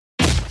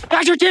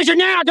got your attention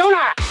now, don't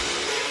I?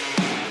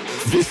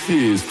 This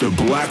is the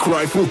Black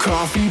Rifle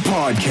Coffee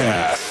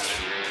Podcast.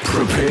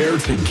 Prepare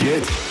to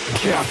get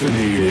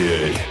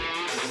caffeinated.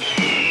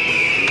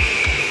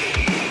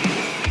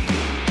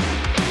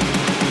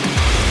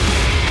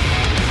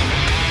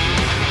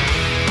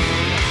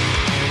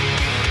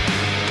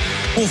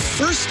 Well,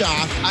 first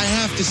off, I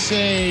have to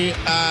say,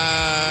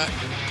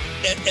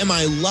 am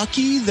I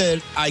lucky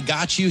that I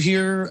got you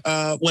here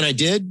when I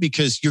did?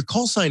 Because your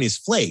call sign is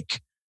Flake.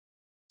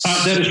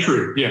 That is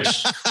true.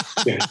 Yes.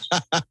 Yes.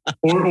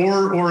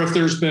 Or if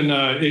there's been,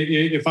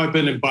 if I've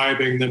been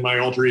imbibing, then my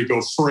alter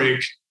ego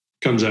Frake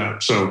comes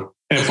out. So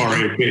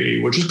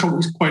Frake, which is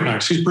quite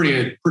nice. He's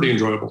pretty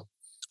enjoyable.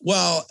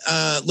 Well,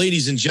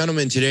 ladies and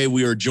gentlemen, today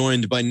we are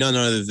joined by none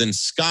other than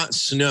Scott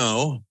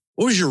Snow.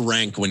 What was your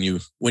rank when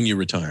you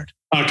retired?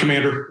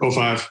 Commander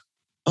 05.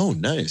 Oh,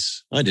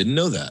 nice. I didn't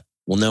know that.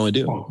 Well, now I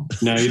do. Oh,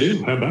 now you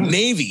do. How about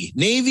it?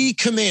 Navy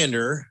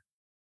Commander,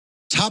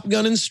 Top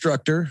Gun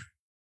instructor.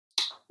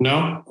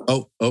 No.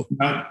 Oh.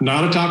 Not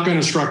a Top Gun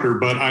instructor,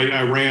 but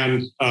I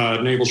ran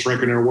Naval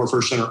Strike and Air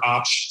Warfare Center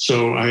Ops.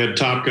 So I had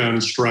Top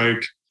Gun,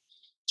 Strike,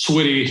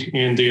 SWTI,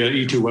 and the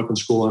E2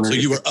 Weapons School underneath.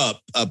 So you were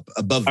up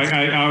above.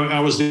 I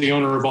was the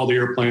owner of all the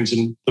airplanes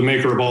and the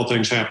maker of all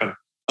things happen.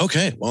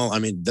 Okay. Well, I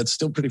mean, that's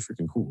still pretty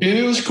freaking cool.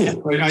 It was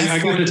cool.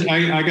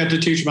 I got to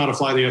teach them how to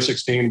fly the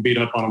F-16 and beat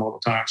up on them all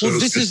the time. So well,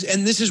 this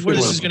is where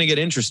this is going to get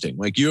interesting.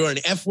 Like, you're an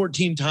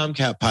F-14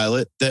 Tomcat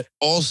pilot that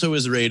also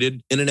is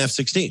rated in an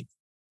F-16.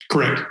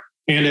 Correct.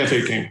 And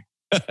F-18.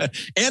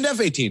 And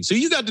F-18. So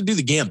you got to do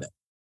the gambit.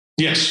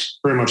 Yes,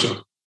 very much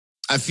so.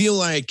 I feel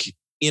like,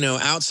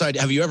 outside,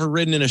 have you ever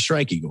ridden in a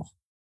Strike Eagle?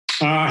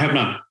 I have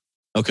not.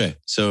 Okay.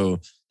 So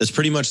that's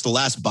pretty much the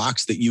last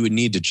box that you would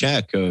need to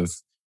check of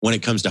when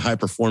it comes to high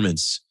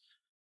performance.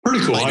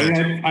 Pretty cool.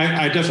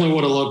 I definitely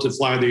would have loved to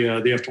fly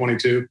the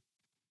F-22.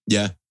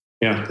 Yeah.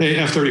 Yeah. The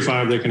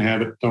F-35, they can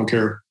have it. Don't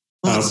care.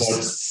 Well,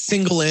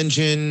 single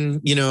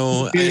engine,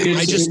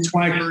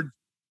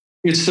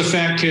 It's the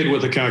fat kid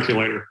with a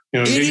calculator.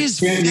 You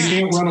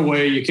can't run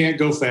away. You can't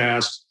go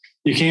fast.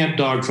 You can't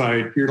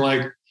dogfight. You're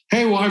like,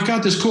 hey, well, I've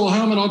got this cool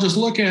helmet. I'll just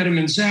look at him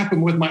and zap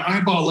him with my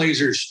eyeball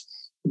lasers.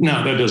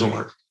 No, that doesn't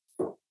work.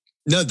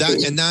 No,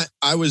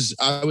 I was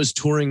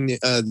touring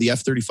the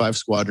F-35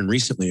 squadron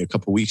recently, a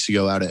couple of weeks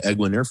ago, out at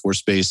Eglin Air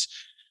Force Base,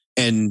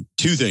 and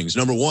two things.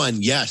 Number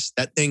one, yes,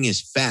 that thing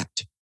is fat.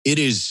 It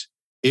is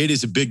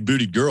a big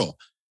booted girl.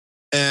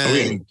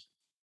 And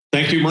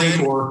thank you, Marine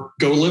Corps.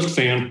 Go lift,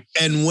 fan.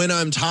 And when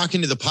I'm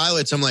talking to the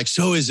pilots, I'm like,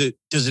 so does it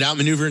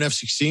outmaneuver an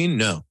F-16?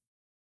 No.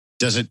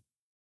 Is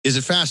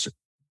it faster?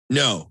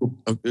 No.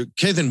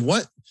 Okay, then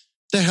what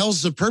the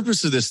hell's the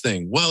purpose of this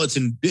thing? Well, it's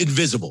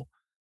invisible.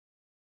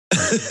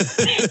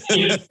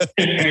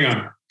 Hang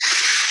on.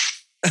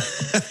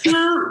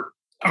 Sure.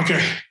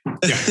 Okay.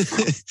 Yeah.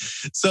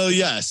 So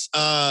yes,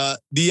 so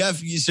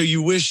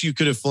you wish you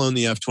could have flown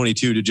the F-22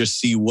 to just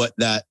see what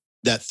that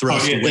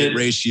thrust to weight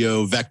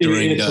ratio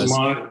vectoring does.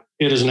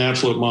 It is an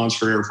absolute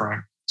monster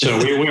airframe. So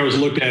we always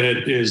looked at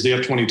it as the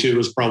F-22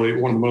 was probably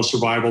one of the most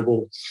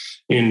survivable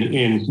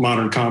in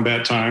modern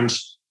combat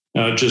times,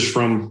 just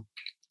from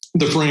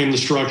the frame, the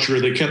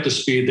structure. They kept the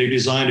speed. They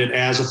designed it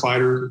as a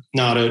fighter,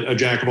 not a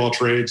jack of all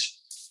trades,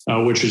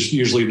 which is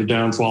usually the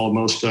downfall of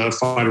most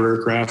fighter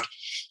aircraft.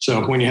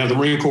 So when you have the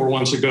Marine Corps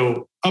wants to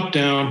go up,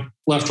 down,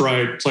 left,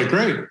 right, it's like,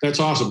 great, that's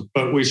awesome.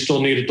 But we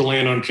still needed to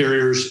land on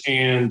carriers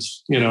and,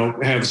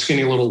 have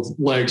skinny little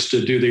legs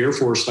to do the Air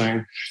Force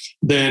thing.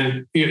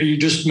 Then you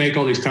just make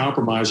all these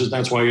compromises.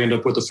 That's why you end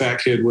up with the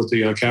fat kid with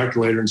the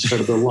calculator instead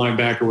of the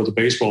linebacker with a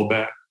baseball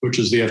bat, which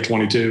is the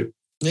F-22.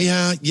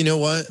 Yeah, you know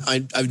what?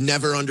 I've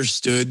never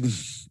understood.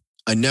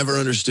 I never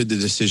understood the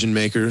decision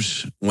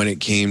makers when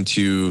it came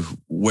to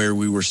where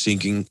we were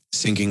sinking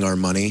our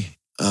money.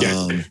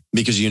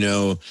 Because,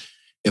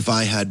 if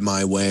I had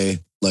my way,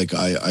 like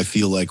I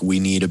feel like we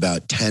need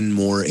about 10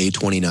 more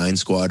A-29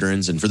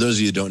 squadrons. And for those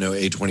of you who don't know,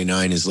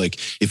 A-29 is like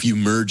if you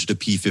merged a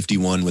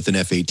P-51 with an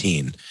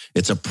F-18,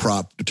 it's a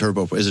prop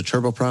turbo. Is it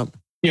turboprop?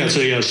 Yeah, it's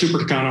a Super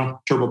Tucano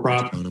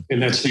turboprop.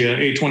 And that's the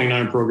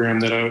A-29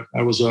 program that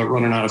I was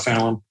running out of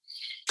Fallon,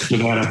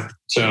 Nevada.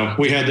 So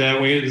we had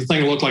that. The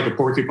thing looked like a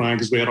porcupine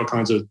because we had all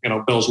kinds of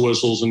bells,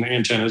 whistles, and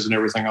antennas and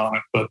everything on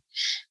it. But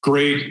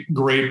great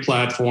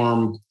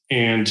platform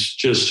and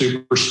just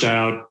super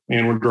stout.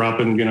 And we're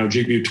dropping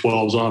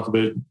GBU-12s off of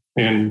it,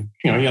 and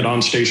you had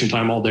on station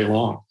time all day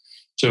long.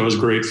 So it was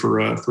great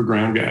for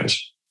ground guys.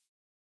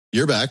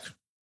 You're back.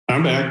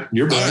 I'm back.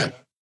 You're back. All right.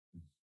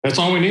 That's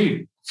all we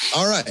need.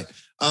 All right.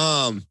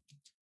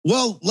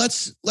 Well,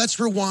 let's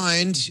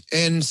rewind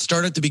and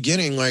start at the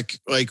beginning.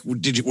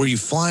 Were you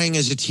flying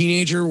as a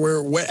teenager?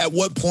 At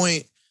what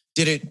point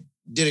did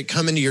it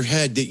come into your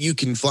head that you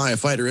can fly a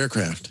fighter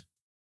aircraft?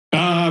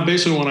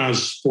 Basically when I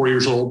was 4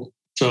 years old.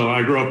 So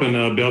I grew up in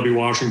Bellevue,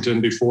 Washington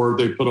libtardness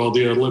they put all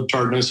the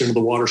libtardness into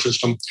the water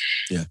system.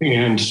 Yeah.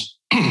 And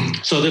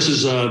so this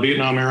is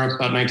Vietnam era,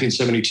 about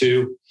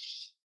 1972.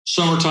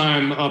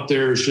 summertime up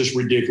there is just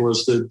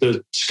ridiculous.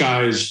 The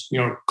sky's,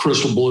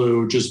 crystal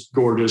blue, just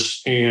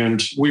gorgeous.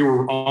 And we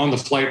were on the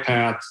flight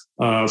path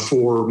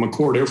for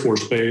McChord Air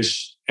Force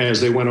Base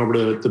as they went over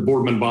to the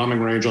Boardman bombing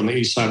range on the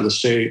east side of the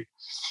state.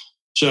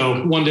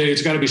 So one day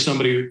it's got to be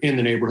somebody in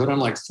the neighborhood. I'm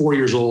like 4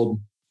 years old,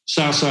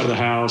 south side of the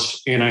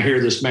house, and I hear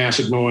this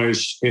massive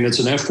noise, and it's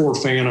an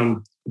F-4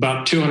 Phantom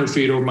about 200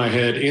 feet over my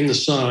head in the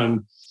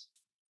sun,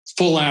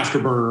 full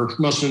afterburner.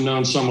 Must have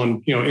known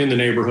someone, in the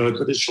neighborhood,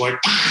 but it's like,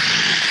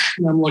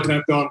 and I'm looking at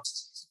it going,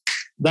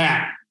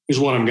 that is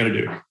what I'm going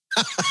to do.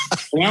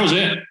 And that was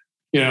it.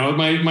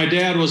 My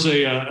dad was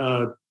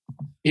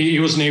he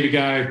was a Navy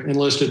guy,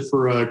 enlisted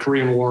for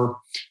Korean War,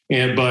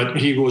 but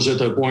he was at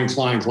the Boeing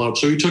Flying Club.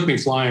 So he took me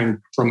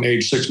flying from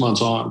age 6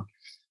 months on,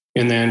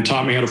 and then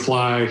taught me how to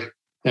fly.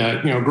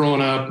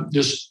 Growing up,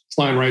 just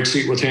flying right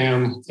seat with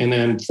him, and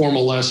then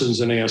formal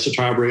lessons in a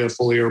Citabria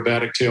fully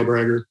aerobatic tail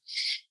dragger,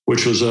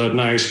 which was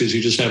nice because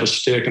you just have a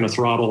stick and a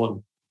throttle,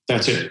 and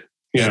that's it.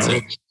 That's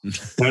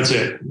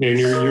it. And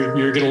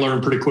you're going to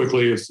learn pretty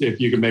quickly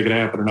if you can make it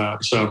happen or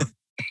not. So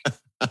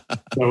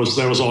that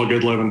was all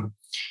good living.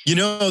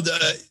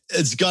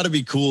 It's got to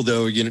be cool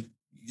though.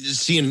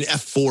 Seeing an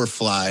F4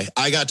 fly.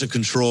 I got to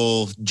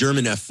control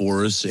German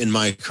F4s in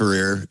my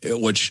career,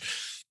 which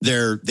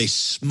they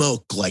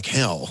smoke like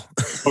hell.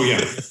 Oh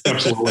yeah,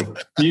 absolutely.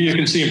 You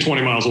can see them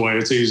 20 miles away.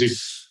 It's easy.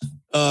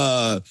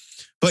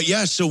 But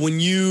yeah, so when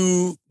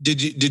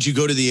did you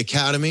go to the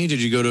academy?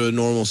 Did you go to a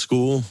normal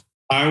school?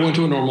 I went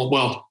to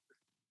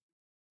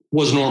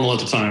was normal at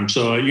the time.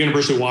 So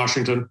University of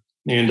Washington,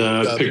 and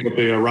picked up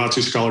a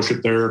ROTC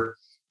scholarship there,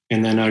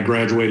 and then I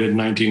graduated in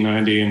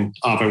 1990, and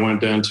off I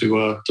went down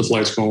to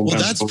flight school. Well,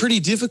 that's pretty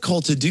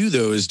difficult to do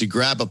though, is to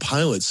grab a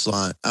pilot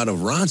slot out of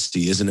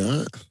ROTC, isn't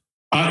it?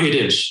 It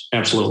is,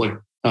 absolutely.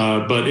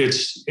 But it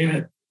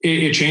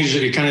changes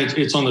it.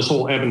 It's on this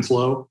whole ebb and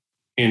flow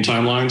in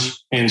timelines.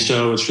 And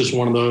so it's just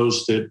one of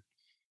those that,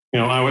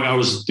 I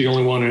was the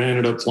only one who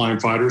ended up flying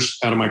fighters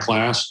out of my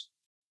class.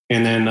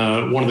 And then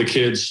one of the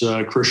kids,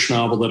 Chris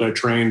Schnabel, that I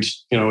trained,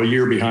 a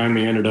year behind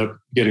me, ended up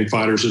getting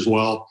fighters as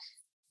well.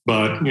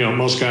 But,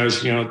 most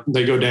guys,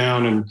 they go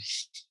down, and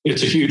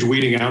it's a huge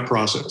weeding out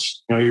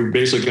process. You're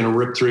basically going to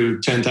rip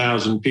through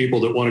 10,000 people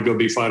that want to go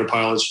be fighter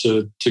pilots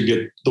to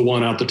get the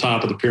one out the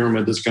top of the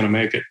pyramid that's going to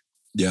make it.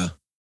 Yeah.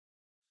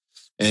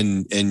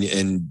 And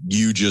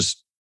you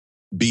just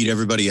beat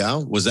everybody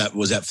out? Was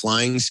that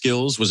flying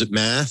skills? Was it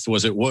math?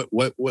 Was it what?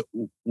 No,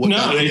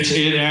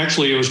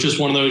 it was just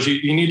one of those,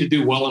 you need to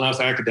do well enough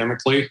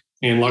academically.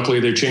 And luckily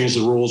they changed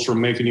the rules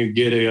from making you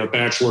get a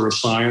Bachelor of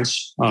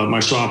Science my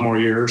sophomore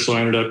year. So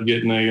I ended up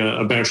getting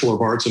a Bachelor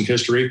of Arts in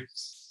History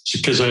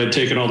because I had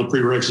taken all the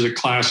prerequisite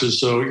classes.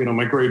 So,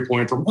 my grade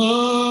point from,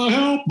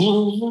 help,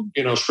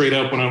 straight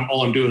up when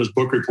all I'm doing is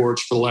book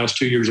reports for the last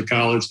 2 years of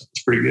college. That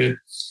was pretty good.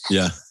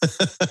 Yeah.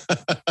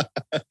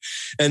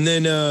 And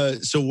then,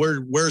 so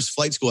where's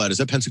flight school at? Is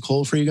that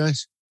Pensacola for you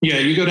guys? Yeah,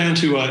 you go down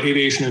to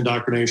Aviation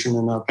Indoctrination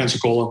in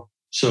Pensacola.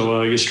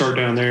 So you start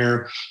down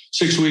there,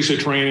 6 weeks of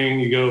training,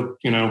 you go,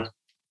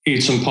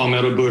 eat some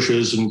palmetto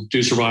bushes and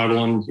do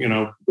survival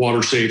and,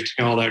 water safety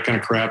and all that kind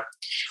of crap.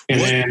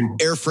 And then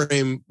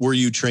airframe were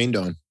you trained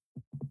on?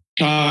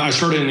 I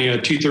started in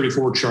the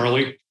T-34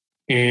 Charlie,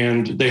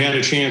 and they had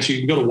a chance. You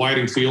can go to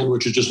Whiting Field,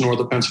 which is just north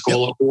of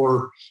Pensacola,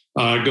 or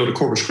go to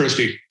Corpus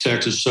Christi,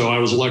 Texas. So I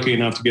was lucky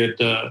enough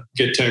to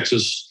get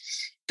Texas,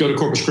 go to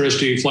Corpus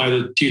Christi, fly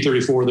the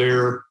T-34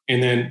 there.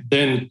 And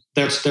then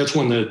that's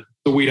when the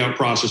weed out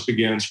process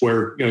begins,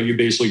 where, you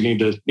basically need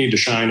to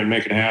shine and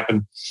make it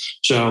happen.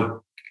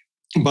 So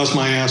bust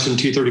my ass in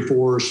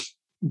T-34s,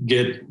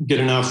 get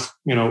enough,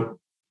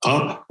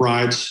 up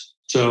rides.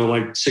 So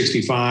like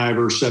 65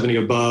 or 70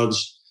 aboves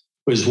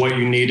was what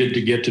you needed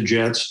to get to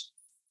jets.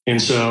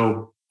 And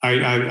so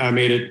I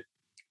made it,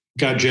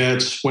 got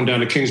jets, went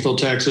down to Kingsville,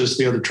 Texas.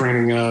 The other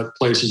training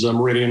place is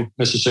Meridian,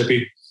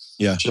 Mississippi.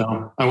 Yeah.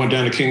 So I went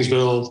down to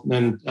Kingsville,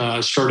 then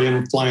started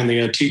in flying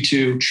the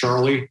T2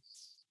 Charlie,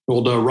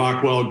 old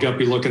Rockwell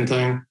guppy looking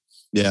thing.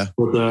 Yeah.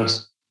 With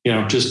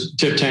just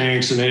tip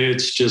tanks, and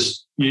it's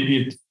just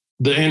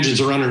the engines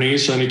are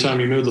underneath. So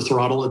anytime you move the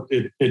throttle,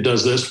 it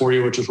does this for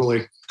you, which is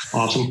really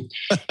awesome.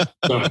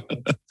 So,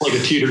 like a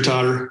teeter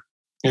totter.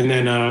 And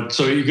then,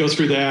 so you go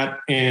through that.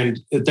 And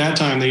at that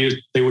time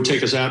they would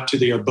take us out to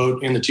the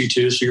boat in the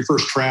T2. So your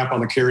first trap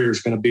on the carrier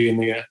is going to be in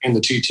the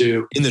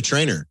T2. In the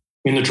trainer.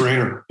 In the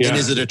trainer. Yeah. And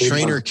is it a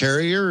trainer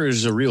carrier or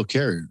is it a real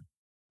carrier?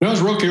 No,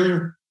 it's a real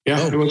carrier.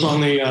 Yeah. It was on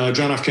the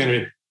John F.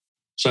 Kennedy.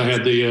 So I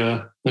had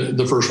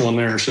the first one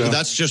there. So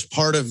that's just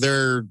part of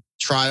their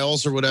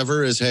trials or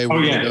whatever is, hey,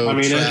 we're going to go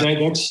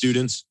that's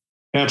students.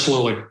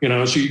 Absolutely.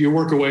 So you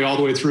work your way all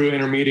the way through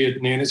intermediate,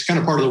 and it's kind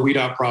of part of the weed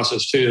out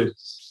process too.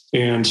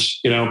 And,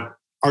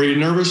 are you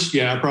nervous?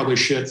 Yeah, I probably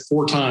shit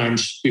 4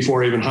 times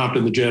before I even hopped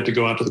in the jet to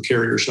go out to the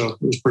carrier. So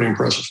it was pretty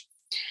impressive.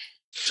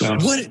 So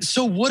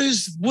what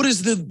is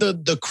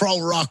the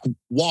crawl, rock,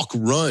 walk,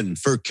 run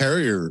for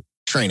carrier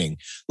training?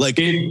 Like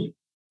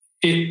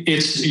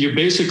It's you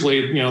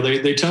basically,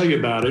 they tell you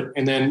about it,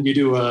 and then you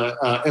do a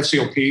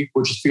FCLP,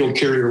 which is field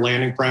carrier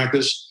landing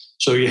practice.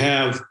 So you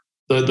have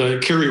the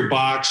carrier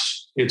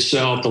box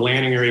itself, the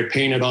landing area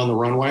painted on the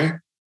runway.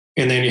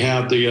 And then you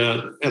have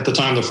at the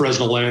time, the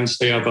Fresnel lens,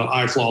 they have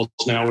iFlaws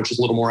now, which is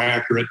a little more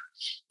accurate,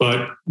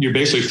 but you're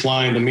basically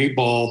flying the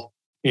meatball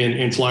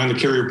and flying the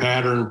carrier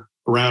pattern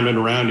around and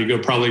around. You go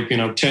probably,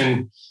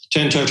 10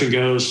 touch and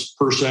goes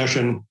per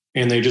session.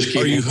 And they just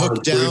keep. Are you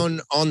hooked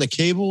down on the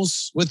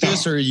cables with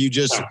this, or are you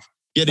just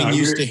getting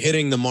used to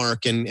hitting the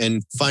mark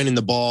and finding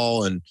the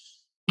ball? And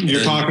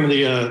you're talking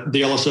to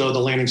the LSO, the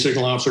landing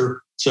signal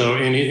officer. So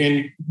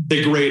and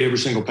they grade every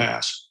single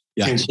pass.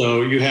 Yeah. And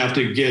so you have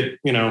to get,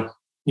 you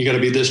got to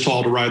be this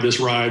tall to ride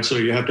this ride. So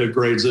you have to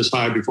grade this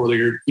high before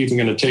they're even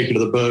going to take you to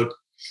the boat.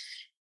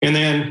 And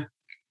then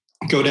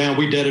go down.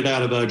 We did it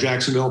out of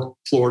Jacksonville,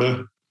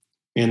 Florida,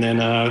 and then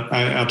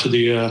out to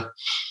the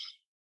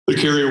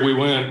carrier we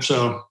went.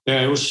 So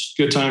yeah, it was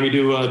a good time. You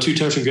do 2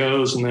 touch and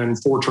goes and then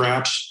 4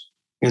 traps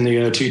in the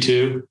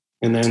T2,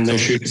 and then they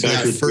shoot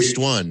back. That first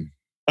one.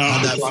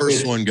 How'd that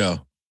first one go?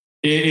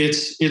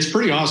 It's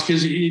pretty awesome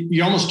because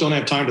you almost don't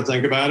have time to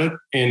think about it,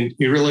 and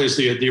you realize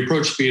the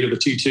approach speed of a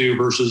T2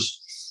 versus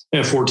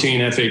F-14,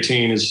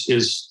 F-18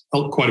 is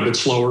quite a bit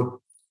slower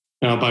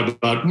by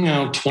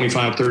about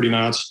 25, 30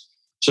 knots.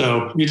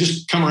 So you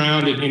just come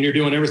around and you're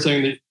doing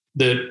everything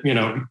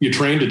that you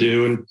train to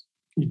do, and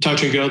you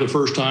touch and go the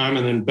first time,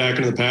 and then back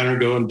into the pattern,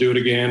 go and do it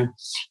again.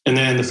 And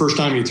then the first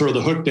time you throw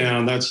the hook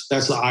down, that's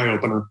the eye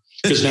opener,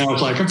 because now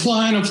it's like, I'm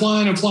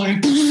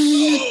flying.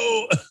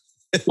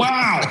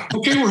 Wow.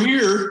 Okay, we're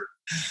here.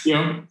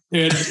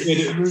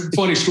 And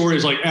funny story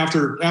is like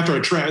after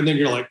a track, and then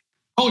you're like,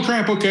 holy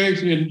crap, okay.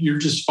 And you're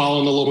just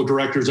following the little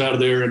directors out of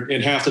there.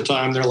 And half the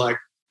time they're like,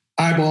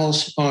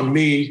 eyeballs on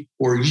me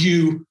or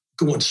you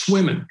going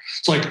swimming.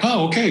 It's like,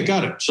 oh, okay,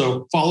 got it.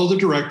 So follow the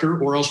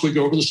director, or else we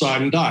go over the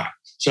side and die.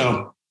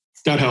 So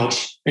that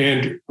helps.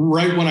 And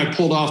right when I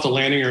pulled off the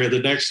landing area,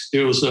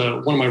 it was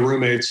one of my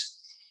roommates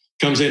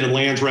comes in and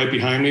lands right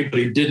behind me, but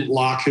he didn't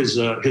lock his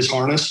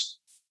harness.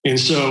 And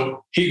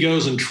so he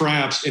goes and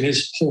traps, and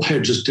his whole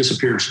head just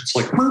disappears. It's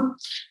like,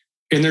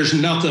 and there's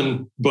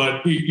nothing,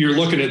 but you're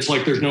looking, it's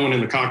like there's no one in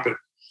the cockpit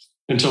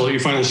until you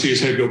finally see his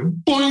head go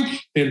boink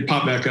and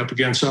pop back up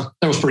again. So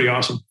that was pretty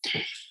awesome.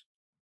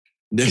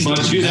 Did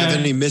you have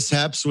any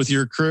mishaps with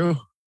your crew?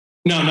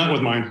 No, not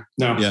with mine.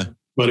 No. Yeah.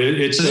 But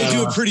it's so they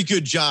do a pretty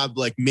good job,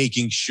 like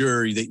making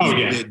sure that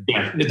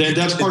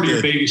that's part of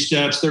your baby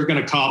steps. They're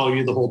going to coddle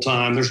you the whole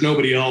time. There's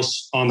nobody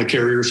else on the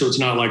carrier, so it's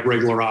not like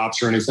regular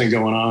ops or anything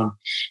going on.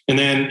 And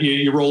then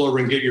you roll over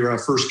and get your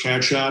first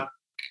cat shot.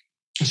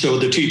 So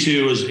the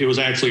T2 it was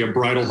actually a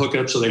bridle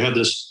hookup. So they had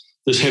this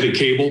heavy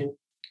cable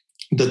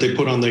that they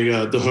put on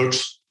the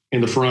hooks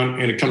in the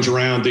front, and it comes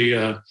around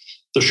the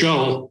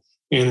shuttle,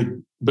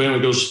 and boom,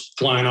 it goes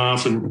flying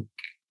off, and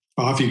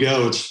off you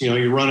go. It's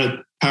you run it.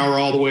 Power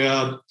all the way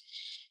up,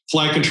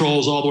 flight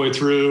controls all the way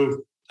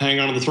through, hang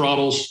on to the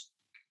throttles,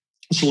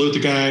 salute the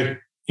guy.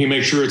 He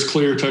makes sure it's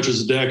clear,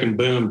 touches the deck, and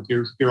boom,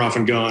 you're off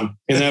and gone.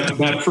 And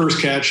that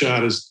first cat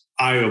shot is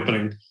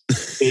eye-opening.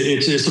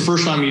 It's the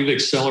first time you've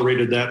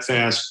accelerated that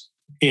fast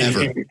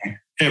ever.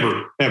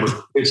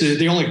 It's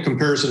the only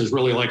comparison is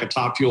really like a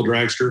top fuel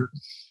dragster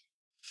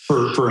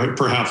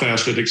for how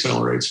fast it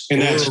accelerates.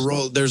 And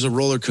there's a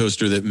roller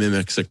coaster that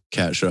mimics a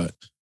cat shot.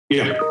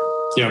 Yeah,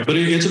 but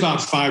it's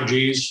about 5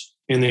 Gs.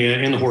 In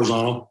the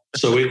horizontal,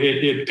 so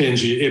it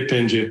pins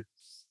you,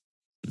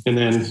 and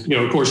then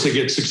of course they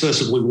get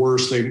successively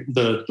worse.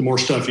 The more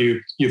stuff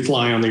you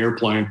fly on the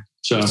airplane.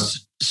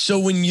 So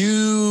when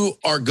you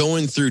are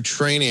going through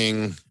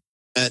training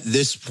at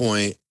this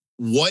point,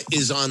 what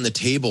is on the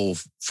table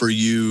for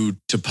you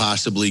to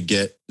possibly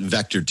get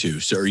vectored to?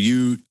 So are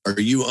you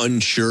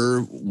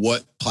unsure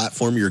what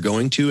platform you're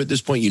going to at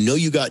this point?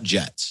 You got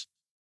jets.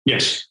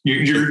 Yes,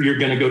 you're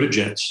going to go to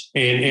jets,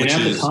 and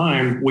at the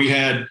time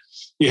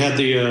you had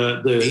the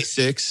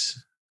A6.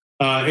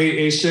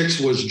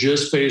 A6 was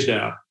just phased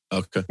out.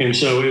 Okay. And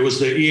so it was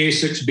the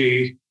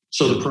EA6B,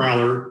 so the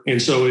Prowler.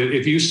 And so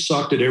if you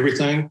sucked at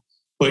everything,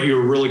 but you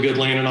were really good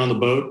landing on the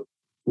boat,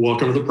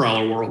 welcome to the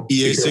Prowler world.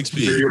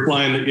 EA6B. You're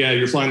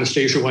flying the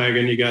station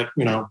wagon. You got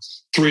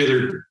 3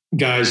 other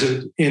guys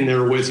in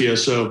there with you,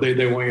 so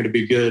they want you to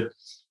be good.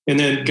 And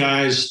then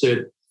guys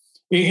that.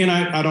 And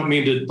I don't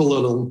mean to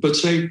belittle them, but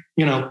say,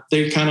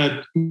 they kind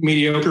of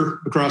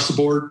mediocre across the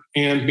board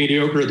and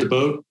mediocre at the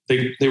boat.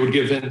 They would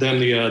give them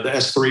the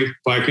S3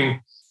 Viking,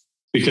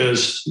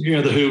 because,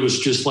 the Who was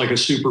just like a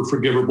super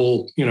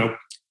forgivable,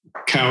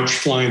 couch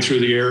flying through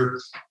the air.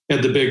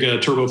 Had the big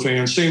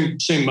turbofan,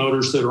 same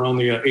motors that are on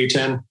the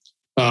A10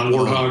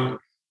 Warthog. Okay.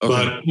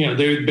 But,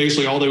 they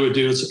basically all they would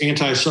do is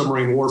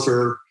anti-submarine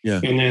warfare.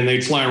 Yeah. And then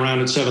they'd fly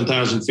around at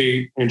 7,000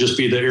 feet and just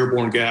be the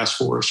airborne gas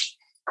force.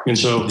 And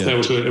so that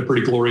was a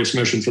pretty glorious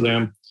mission for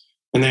them.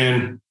 And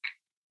then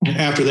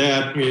after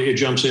that, it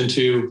jumps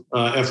into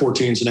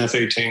F-14s and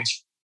F-18s.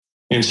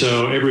 And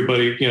so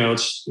everybody,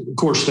 it's, of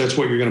course, that's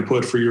what you're going to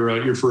put for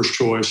your first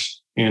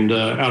choice. And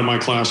out of my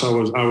class, I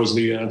was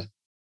the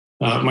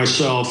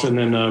myself and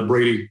then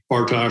Brady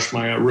Bartosh,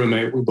 my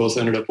roommate, we both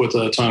ended up with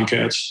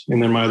Tomcats.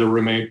 And then my other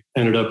roommate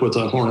ended up with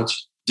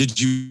Hornets. Did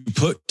you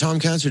put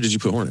Tomcats or did you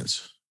put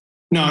Hornets?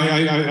 No,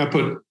 I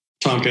put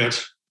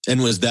Tomcats.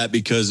 And was that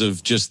because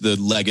of just the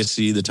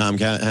legacy the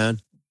Tomcat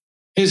had?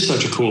 It's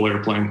such a cool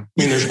airplane.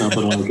 I mean, there's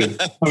nothing like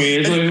it. I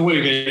mean,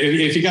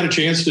 if you got a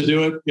chance to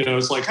do it,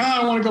 it's like,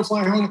 I want to go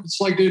fly a Hornet. It's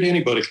like, dude,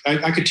 anybody.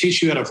 I could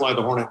teach you how to fly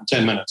the Hornet in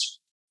 10 minutes.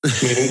 I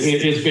mean,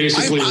 it's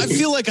basically. I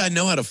feel like I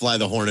know how to fly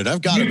the Hornet.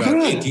 I've got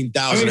about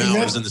 18,000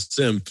 hours in the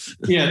sim.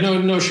 Yeah,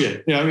 no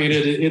shit. Yeah, I mean,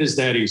 it is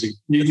that easy.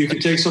 You can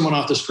take someone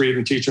off the street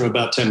and teach them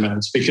about 10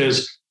 minutes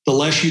because the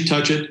less you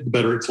touch it, the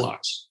better it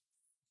flies.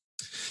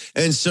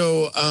 And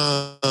so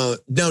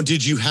now,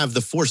 did you have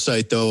the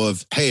foresight though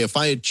of, hey, if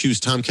I choose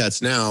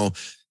Tomcats now,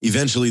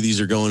 eventually these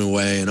are going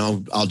away, and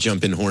I'll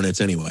jump in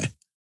Hornets anyway?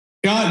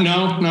 Yeah,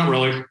 no, not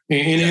really.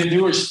 And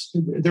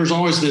there was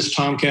always this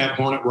Tomcat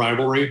Hornet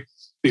rivalry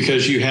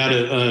because you had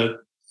an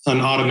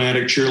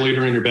automatic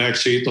cheerleader in your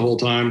backseat the whole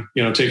time,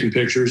 taking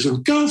pictures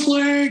and go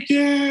Flake,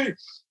 yay!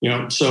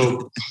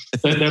 So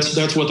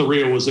that's what the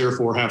Rio was there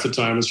for half the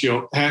time. Is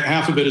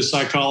half of it is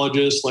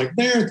psychologists like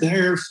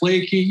there,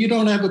 Flaky, you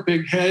don't have a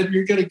big head,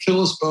 you're going to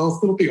kill us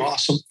both. It'll be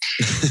awesome.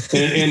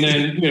 and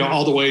then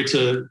all the way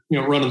to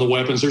running the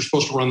weapons. They're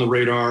supposed to run the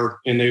radar,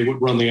 and they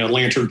would run the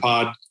lantern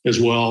pod as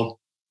well,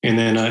 and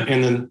then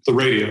the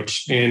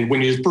radios. And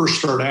when you first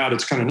start out,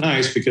 it's kind of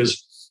nice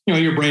because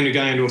you're bringing a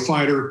guy into a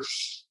fighter.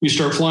 You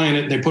start flying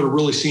it, and they put a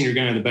really senior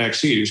guy in the back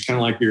seat who's kind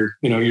of like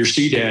your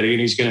sea daddy, and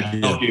he's going to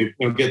help you,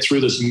 get through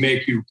this and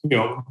make you,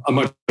 a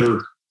much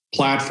better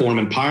platform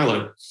and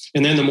pilot.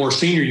 And then the more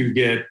senior you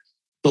get,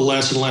 the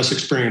less and less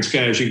experienced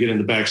guys you get in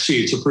the back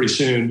seat. So pretty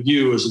soon,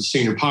 you as a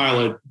senior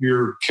pilot,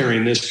 you're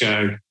carrying this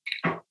guy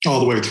all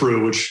the way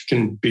through, which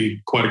can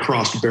be quite a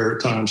cross to bear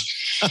at times.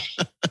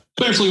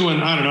 Especially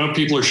when, I don't know,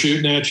 people are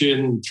shooting at you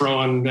and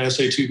throwing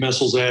SA-2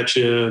 missiles at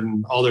you,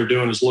 and all they're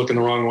doing is looking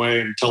the wrong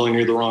way and telling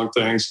you the wrong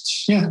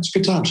things. It's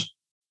good times.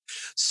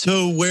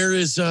 So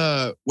where's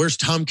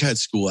Tomcat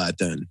school at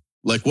then?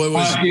 Like what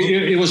was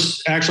it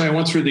was actually, I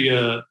went through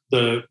the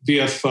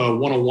VF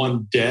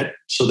 101 det.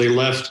 So they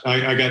left,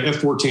 I got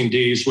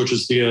F-14Ds, which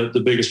is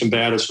the biggest and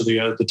baddest for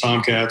the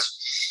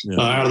Tomcats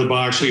out of the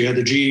box. So you had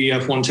the GE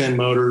F-110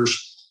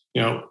 motors,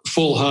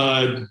 full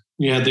HUD.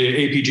 You had the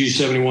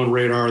APG-71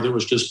 radar that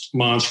was just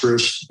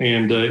monstrous,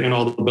 and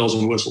all the bells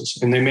and whistles.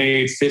 And they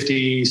made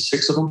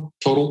 56 of them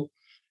total.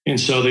 And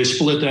so they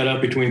split that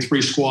up between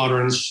 3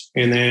 squadrons.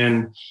 And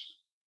then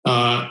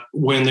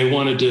when they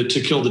wanted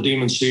to kill the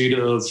demon seed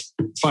of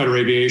fighter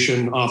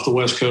aviation off the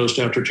West Coast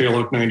after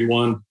Tailhook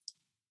 91,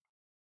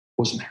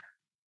 wasn't there?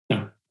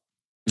 No.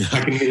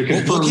 I can either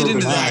confirm we'll get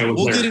into that.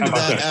 We'll get into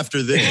that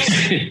after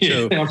this.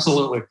 Yeah,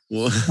 absolutely.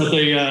 But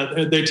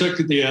they took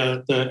the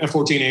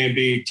F-14A and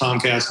B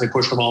Tomcats, and they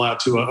pushed them all out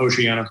to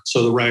Oceana.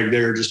 So the RAG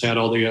there just had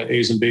all the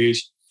A's and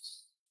B's.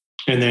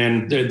 And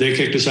then they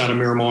kicked us out of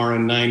Miramar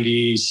in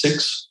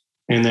 96,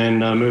 and then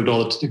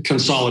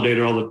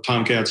consolidated all the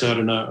Tomcats out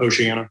in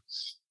Oceana,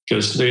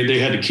 because they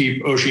had to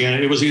keep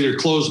Oceana. It was either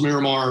close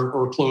Miramar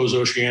or close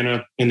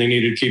Oceana, and they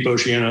needed to keep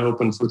Oceana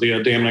open for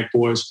the Dam Neck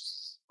boys.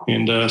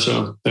 And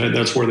so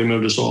that's where they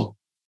moved us all.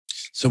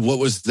 So what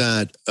was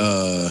that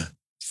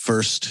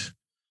first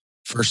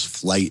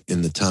flight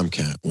in the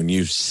Tomcat when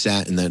you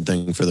sat in that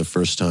thing for the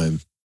first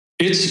time?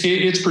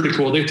 It's pretty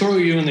cool. They throw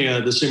you in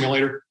the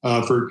simulator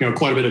for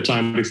quite a bit of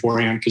time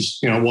beforehand because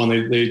one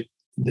they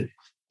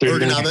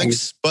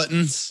ergonomics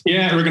buttons.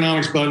 Yeah,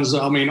 ergonomics buttons.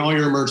 I mean, all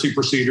your emergency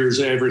procedures,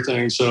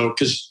 everything. So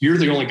because you're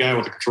the only guy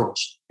with the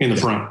controls in the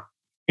front,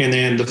 and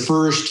then the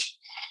first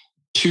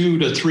 2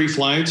 to 3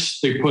 flights,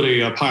 they put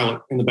a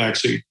pilot in the back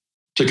seat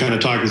to kind of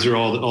talk you through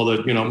all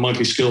the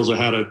monkey skills of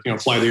how to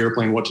fly the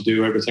airplane, what to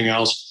do, everything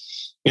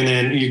else, and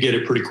then you get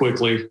it pretty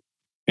quickly.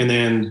 And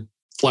then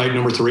flight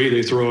number 3,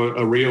 they throw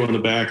a Rio in the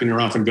back, and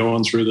you're off and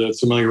going through the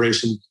familiar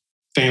racing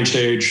fan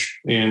stage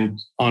and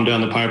on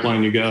down the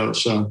pipeline you go.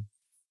 So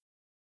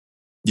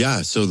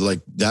yeah, so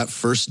like that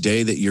first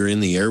day that you're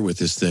in the air with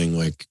this thing,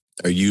 like,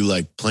 are you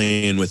like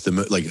playing with the,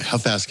 like, how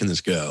fast can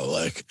this go?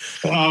 Like,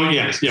 oh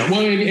yeah.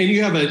 Well, and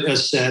you have a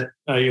set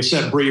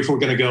brief. We're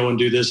going to go and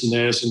do this and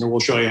this, and then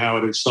we'll show you how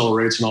it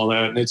accelerates and all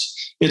that. And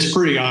it's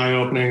pretty eye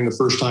opening the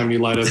first time you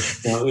light it.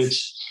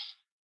 It's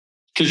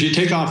because you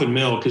take off in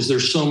mill because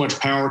there's so much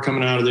power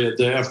coming out of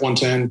the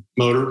F-110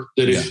 motor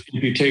that if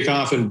you take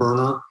off in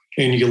burner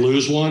and you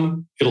lose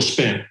one, it'll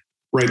spin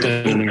right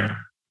then and there.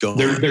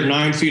 They're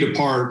 9 feet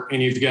apart,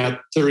 and you've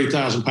got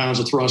 30,000 pounds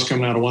of thrust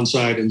coming out of one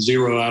side and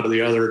 0 out of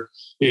the other.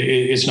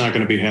 It's not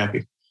going to be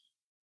happy.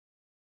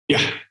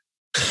 Yeah.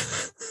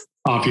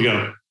 Off you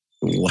go.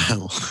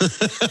 Wow.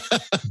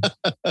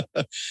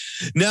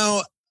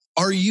 Now,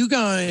 are you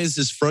guys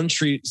as front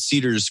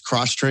seaters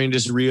cross-trained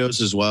as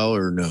Rios as well,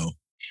 or no?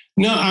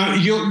 No,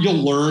 you'll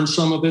learn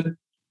some of it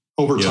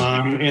over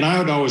time. And I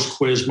would always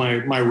quiz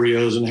my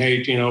Rios and,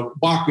 hey,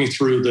 walk me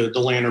through the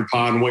lantern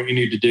pod and what you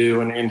need to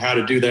do and how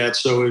to do that.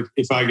 So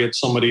if I get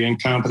somebody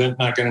incompetent,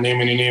 not going to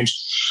name any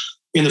names,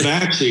 in the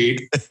back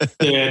seat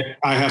that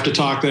I have to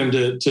talk them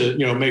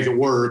to make it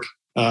work.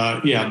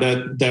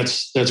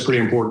 That's pretty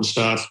important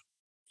stuff.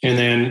 And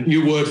then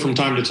you would, from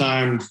time to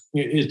time,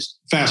 it's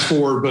fast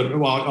forward, but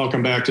I'll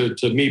come back to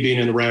me being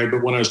in the RAG.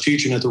 But when I was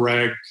teaching at the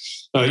RAG,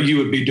 you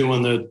would be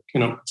doing the,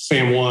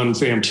 FAM 1,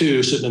 FAM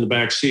 2, sitting in the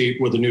back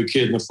seat with a new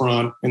kid in the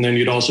front. And then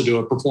you'd also do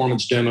a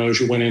performance demo as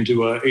you went into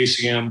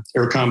ACM,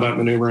 air combat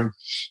maneuvering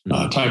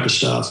type of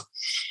stuff.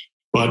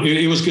 But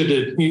it was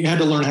good you had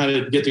to learn how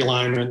to get the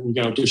alignment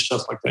and, do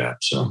stuff like that.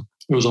 So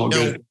it was all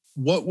good.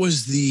 What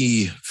was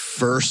the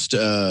first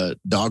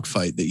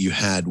dogfight that you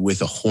had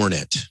with a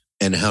Hornet?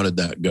 And how did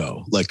that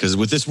go? Like, because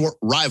with this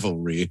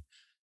rivalry,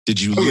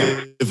 did you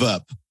live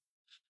up?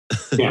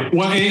 Yeah.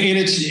 Well,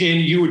 and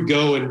you would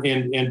go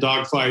and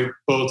dogfight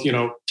both,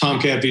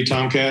 Tomcat v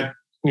Tomcat,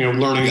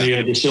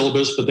 learning the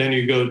syllabus, but then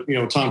you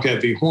go,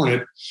 Tomcat v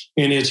Hornet,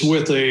 and it's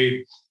with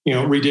a,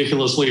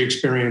 ridiculously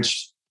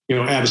experienced,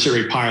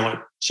 adversary pilot.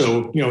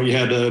 So, you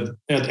had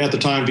at the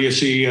time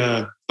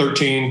VFC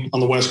 13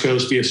 on the West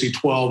Coast, VFC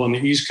 12 on the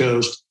East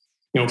Coast,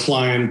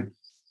 flying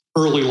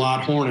early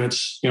lot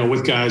Hornets,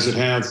 with guys that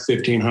have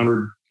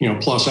 1,500,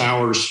 plus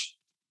hours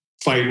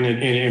fighting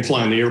and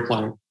flying the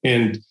airplane.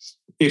 And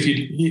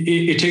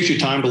it takes you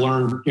time to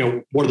learn,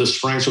 what are the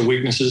strengths and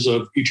weaknesses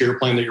of each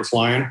airplane that you're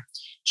flying.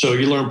 So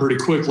you learn pretty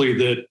quickly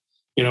that,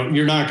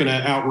 you're not going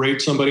to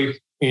outrate somebody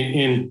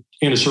in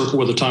a circle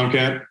with a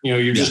Tomcat.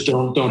 You just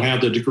don't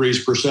have the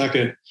degrees per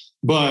second.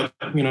 But,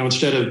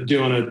 instead of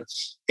doing a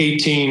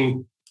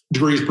 18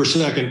 degrees per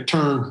second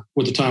turn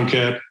with the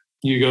Tomcat,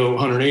 you go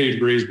 180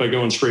 degrees by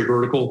going straight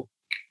vertical.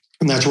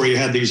 And that's where you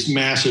had these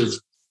massive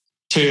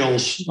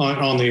tails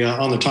on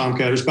the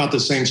Tomcat. It's about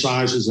the same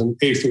size as an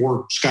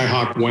A4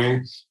 Skyhawk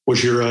wing,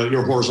 was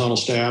your horizontal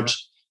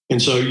stabs.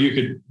 And so you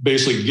could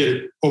basically get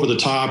it over the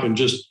top and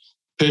just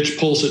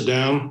pulse it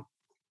down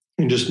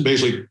and just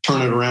basically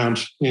turn it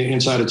around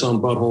inside its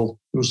own butthole.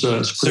 It was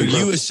so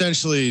you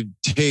essentially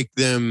take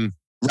them,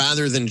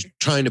 rather than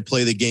trying to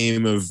play the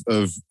game of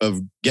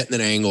getting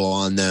an angle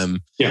on them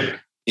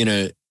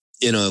in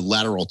a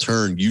lateral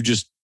turn, you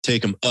just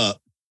take them up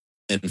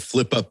and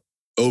flip up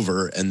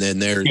over, and then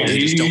they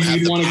just don't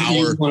have the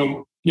power.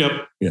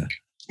 Yeah.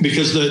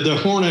 Because the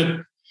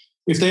Hornet,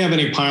 if they have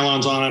any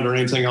pylons on it or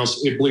anything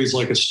else, it bleeds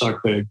like a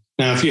stuck pig.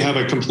 Now, if you have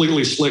a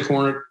completely slick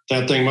Hornet,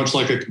 that thing, much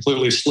like a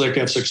completely slick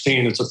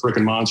F-16, it's a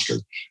freaking monster.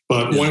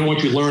 But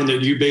once you learn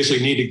that you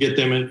basically need to get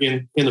them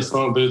in the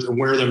phone booth and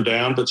wear them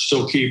down, but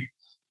still keep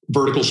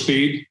vertical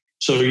speed.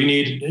 So you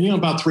need,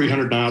 about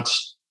 300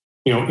 knots,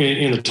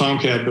 in the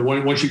Tomcat. But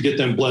once you get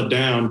them bled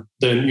down,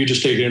 then you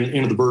just take it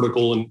into the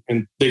vertical,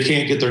 and they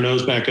can't get their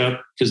nose back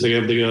up because they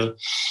have the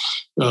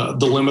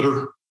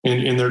limiter,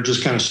 and they're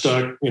just kind of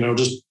stuck,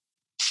 just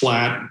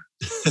flat.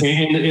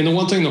 and the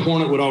one thing the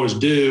Hornet would always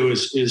do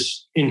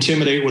is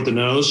intimidate with the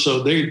nose.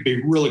 So they'd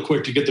be really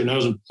quick to get their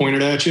nose and point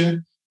it at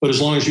you. But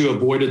as long as you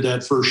avoided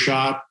that first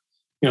shot,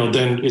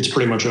 then it's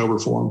pretty much over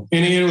for them.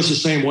 And it was the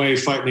same way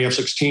fighting the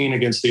F-16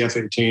 against the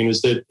F-18,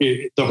 is that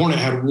the Hornet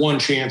had one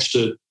chance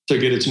to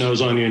get its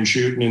nose on you and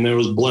shoot, and it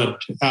was bled,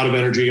 out of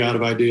energy, out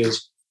of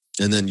ideas.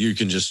 And then you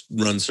can just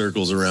run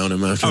circles around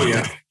him after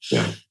that.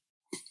 Yeah.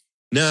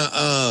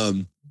 Now,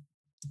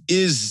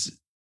 is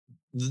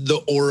the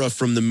aura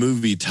from the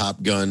movie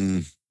Top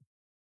Gun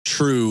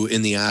true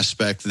in the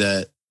aspect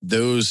that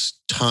those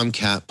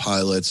Tomcat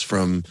pilots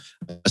from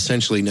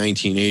essentially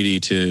 1980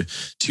 to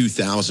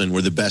 2000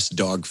 were the best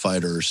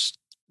dogfighters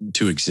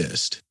to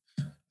exist?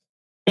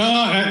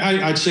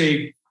 I'd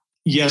say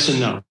yes and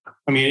no.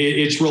 I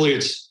mean,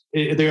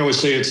 they always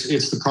say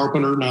it's the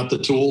carpenter, not the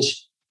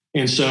tools.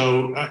 And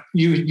so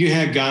you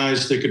had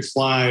guys that could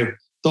fly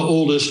the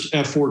oldest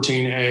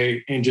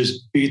F-14A and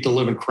just beat the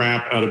living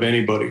crap out of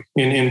anybody.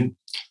 And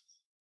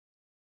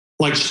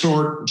like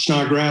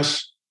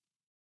Snodgrass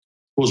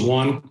was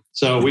one.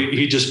 So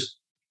he just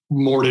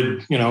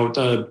mortared,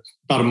 about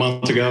a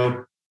month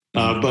ago,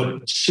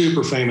 but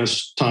super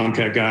famous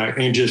Tomcat guy,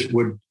 and just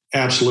would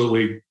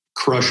absolutely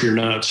crush your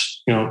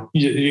nuts, and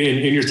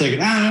you're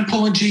thinking, I'm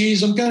pulling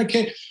G's, I'm going to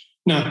kick.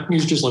 No,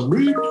 he's just like,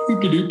 and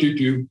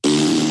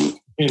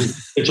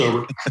it's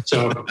over.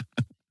 So,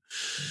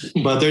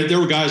 but there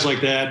were guys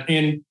like that.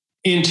 And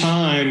in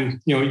time,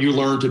 you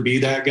learn to be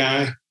that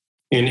guy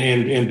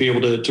and be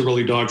able to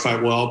really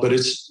dogfight well. But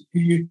it's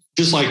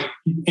just like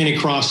any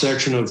cross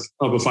section of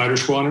a fighter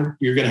squadron,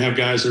 you're going to have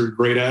guys that are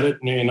great at it,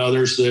 and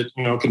others that,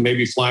 can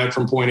maybe fly it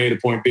from point A to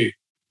point B.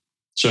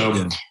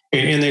 So,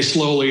 and they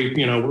slowly,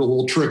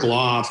 will trickle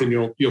off, and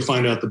you'll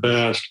find out the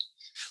best.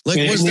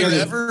 Like, was there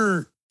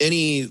ever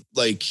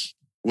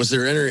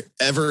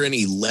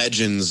any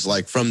legends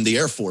like from the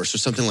Air Force or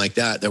something like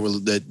that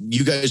that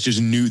you guys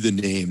just knew the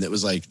name, that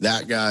was like,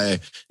 that guy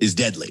is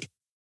deadly?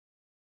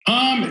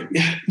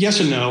 Yes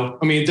and no.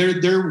 I mean,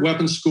 their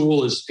weapons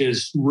school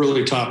is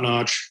really top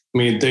notch. I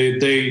mean,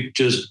 they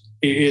just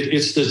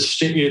it's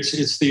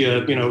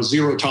the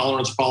zero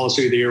tolerance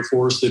policy of the Air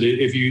Force, that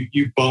if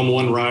you bum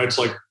one ride, it's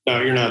like,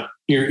 no,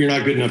 you're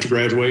not good enough to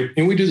graduate.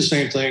 And we do the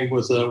same thing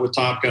with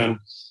Top Gun.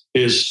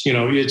 is,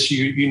 it's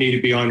you need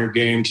to be on your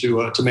game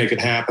to make it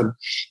happen.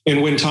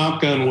 And when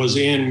Top Gun was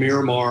in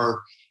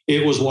Miramar,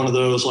 it was one of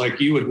those, like,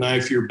 you would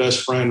knife your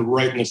best friend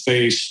right in the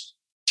face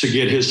to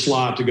get his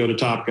slot to go to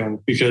Top Gun,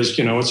 because,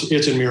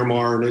 it's in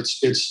Miramar and it's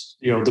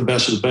the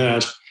best of the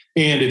best.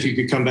 And if you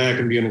could come back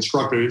and be an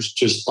instructor, it's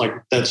just like,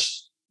 that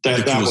was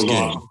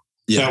awesome.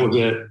 Yeah. That was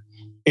it.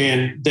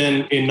 And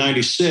then in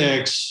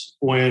 96,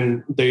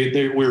 when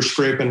we were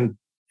scraping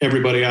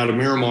everybody out of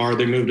Miramar,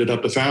 they moved it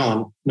up to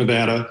Fallon,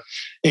 Nevada.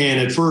 And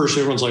at first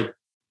everyone's like,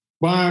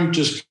 well, I'm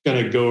just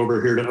going to go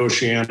over here to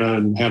Oceana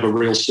and have a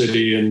real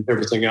city and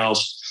everything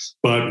else.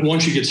 But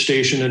once you get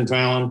stationed in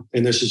Fallon,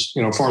 and this is,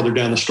 farther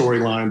down the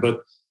storyline,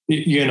 but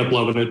you end up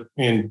loving it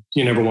and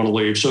you never want to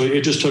leave. So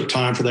it just took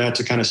time for that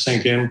to kind of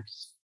sink in.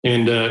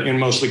 And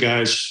most of the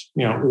guys,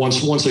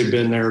 once they've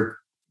been there,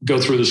 go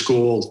through the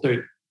school,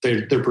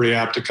 they're pretty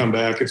apt to come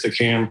back if they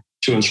can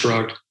to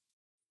instruct.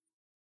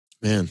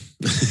 Man,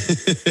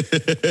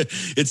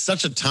 it's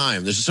such a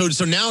time.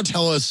 So now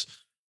tell us,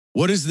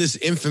 what is this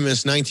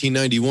infamous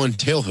 1991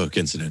 tailhook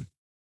incident?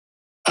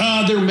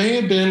 There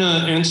may have been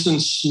an Ensign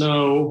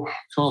Snow,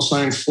 call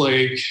sign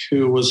Flake,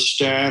 who was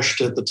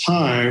stashed at the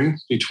time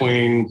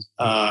between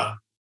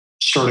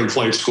starting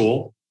flight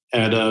school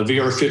at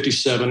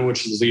VR-57,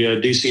 which is the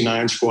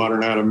DC-9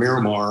 squadron out of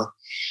Miramar.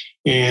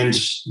 And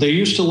they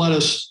used to let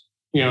us,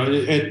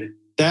 at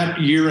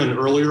that year and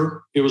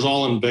earlier, it was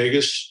all in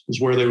Vegas, is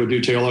where they would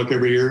do tailhook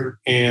every year.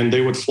 And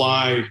they would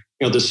fly,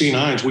 the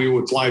C-9s, we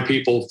would fly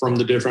people from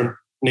the different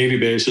Navy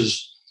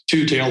bases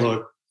to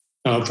tailhook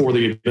for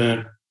the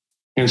event.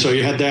 And so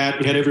you had that.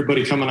 You had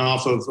everybody coming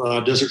off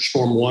of Desert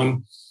Storm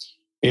 1.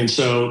 And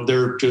so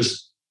they're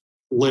just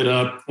lit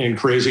up and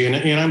crazy.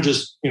 And I'm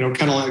just, kind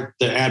of like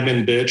the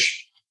admin bitch.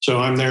 So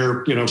I'm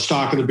there,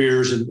 stocking the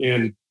beers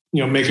and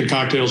making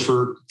cocktails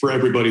for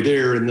everybody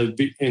there.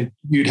 And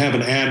you'd have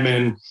an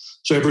admin.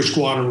 So every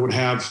squadron would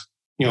have,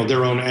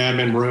 their own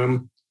admin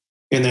room.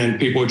 And then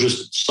people would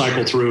just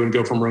cycle through and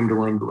go from room to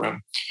room to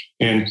room.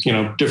 And,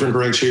 different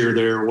drinks here,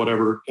 there,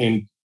 whatever.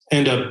 And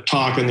end up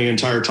talking the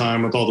entire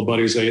time with all the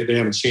buddies they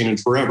haven't seen in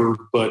forever.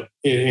 But,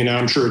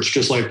 I'm sure it's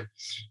just like,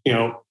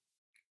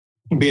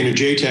 being a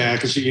JTAC,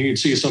 because you can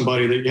see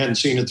somebody that you hadn't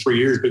seen in 3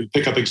 years, but you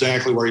pick up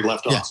exactly where you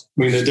left off.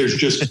 I mean, there's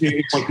just,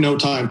 it's like no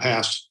time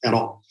passed at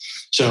all.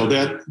 So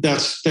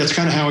that's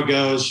kind of how it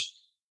goes.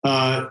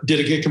 Did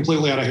it get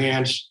completely out of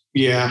hand?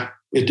 Yeah,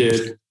 it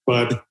did.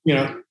 But,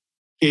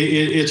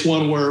 it's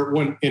one where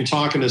when in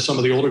talking to some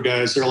of the older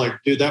guys, they're like,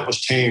 dude, that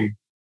was tame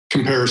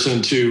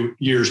comparison to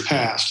years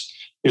past.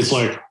 It's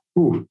like,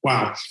 ooh,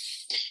 wow.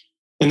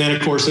 And then,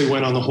 of course, they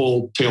went on the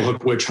whole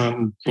tailhook witch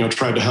hunt and,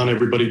 tried to hunt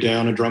everybody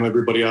down and drum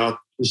everybody out.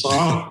 It's like,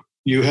 oh,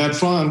 you had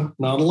fun,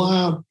 not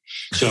allowed.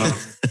 So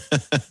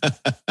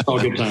all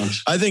good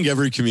times. I think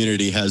every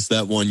community has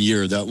that one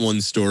year, that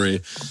one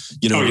story.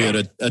 We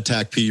had a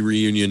TAC P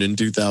reunion in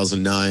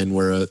 2009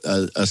 where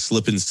a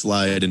slip and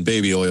slide and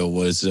baby oil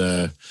was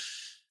an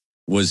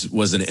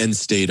end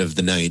state of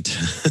the night.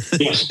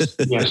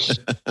 Yes.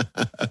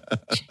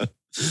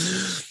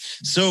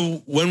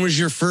 So when was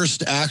your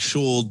first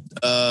actual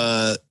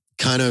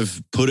kind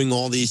of putting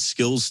all these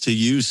skills to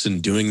use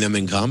and doing them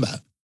in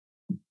combat?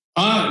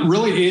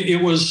 Really,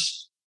 it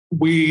was,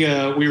 we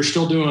were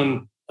still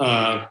doing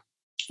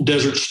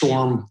Desert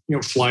Storm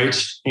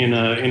flights in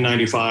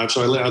 95.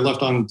 So I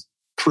left on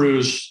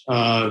cruise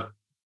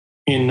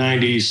in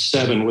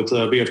 97 with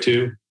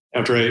VF2.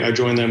 After I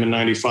joined them in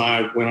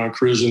 95, went on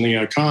cruise in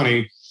the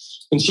Connie.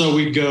 And so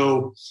we'd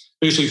go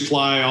basically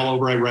fly all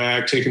over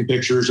Iraq, taking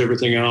pictures,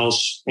 everything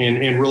else,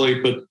 and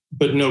really,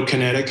 but no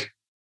kinetic,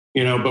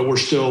 but we're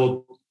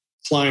still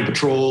flying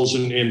patrols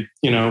and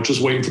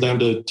just waiting for them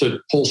to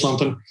pull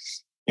something.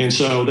 And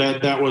so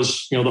that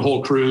was, the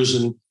whole cruise,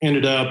 and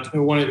ended up,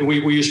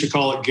 we used to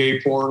call it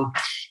gay porn,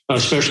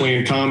 especially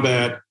in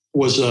combat,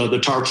 was the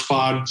TARPS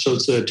pod. So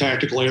it's the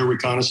Tactical Air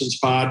Reconnaissance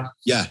Pod.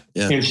 Yeah.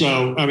 And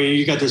so, I mean,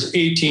 you got this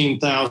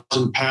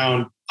 18,000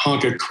 pound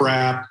hunk of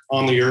crap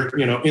on the air,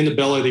 in the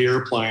belly of the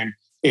airplane.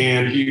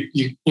 And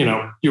you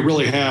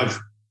really have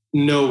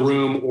no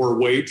room or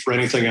weight for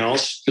anything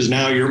else, because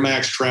now your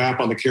max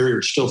trap on the carrier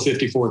is still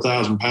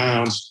 54,000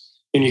 pounds.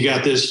 And you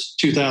got this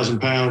 2,000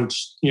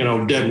 pounds,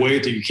 dead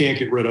weight that you can't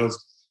get rid of.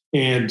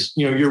 And,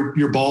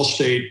 your ball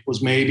state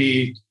was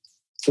maybe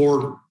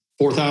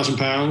 4,000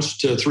 pounds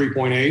to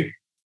 3.8.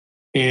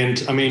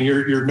 And I mean,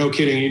 you're no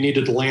kidding. You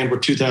needed to land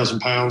with 2,000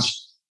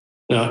 pounds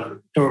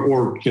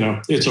or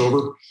it's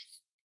over.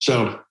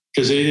 So,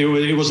 because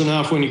it was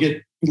enough when you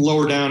get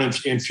lower down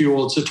in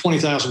fuel, it's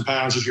 20,000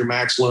 pounds is your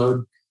max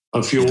load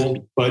of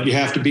fuel, but you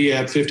have to be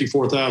at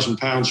 54,000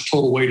 pounds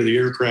total weight of the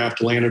aircraft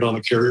to land it on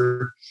the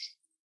carrier.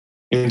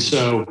 And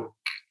so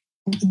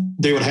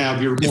they would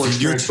have your more.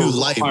 If you're too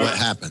light, what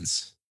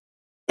happens?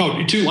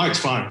 Oh, too light's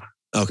fine.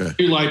 Okay.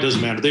 Too light doesn't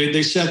matter.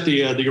 They set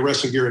the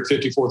arresting gear at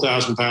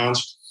 54,000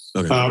 pounds.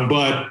 Okay.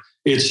 But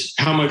it's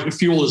how much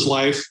fuel is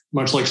life,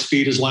 much like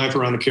speed is life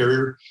around the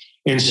carrier.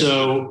 And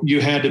so you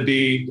had to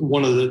be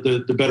one of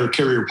the better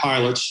carrier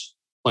pilots,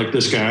 like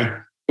this guy,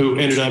 who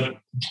ended up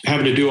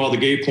having to do all the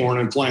gay porn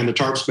and flying the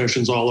tarps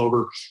missions all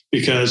over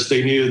because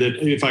they knew that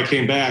if I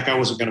came back, I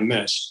wasn't going to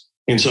miss.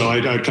 And so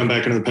I'd come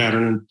back into the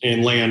pattern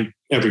and land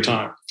every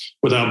time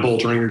without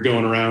boltering or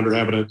going around or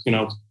having a,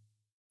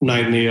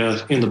 night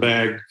in the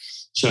bag.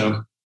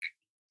 So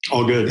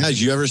all good. Yeah,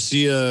 did you ever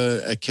see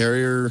a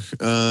carrier,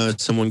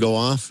 someone go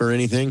off or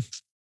anything?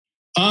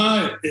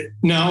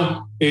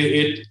 No,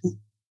 it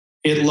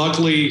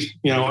luckily,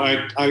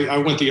 I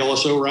went the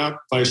LSO route,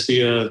 vice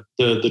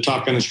the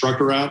Top Gun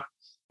instructor route.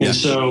 And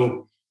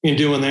so in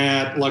doing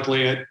that,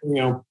 luckily,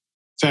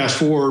 fast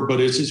forward, but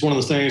it's one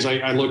of the things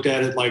I looked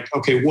at it like,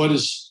 okay, what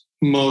is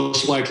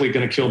most likely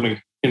going to kill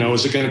me?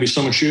 Is it going to be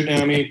someone shooting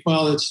at me?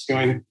 Well, it's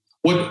going,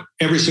 what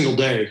every single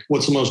day,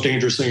 what's the most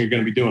dangerous thing you're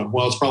going to be doing?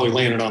 Well, it's probably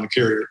landing on the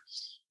carrier.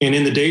 And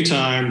in the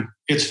daytime,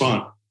 it's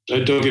fun.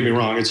 Don't get me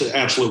wrong. It's an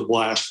absolute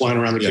blast flying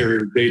around the carrier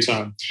in the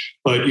daytime,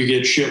 but you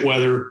get shit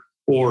weather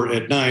or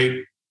at night,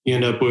 you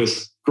end up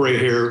with gray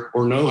hair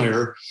or no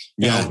hair.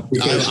 Yeah.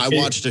 I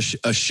watched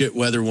a shit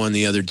weather one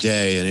the other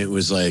day and it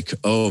was like,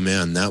 oh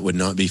man, that would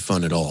not be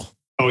fun at all.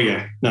 Oh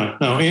yeah, no.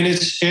 And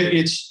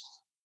it's,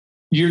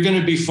 you're going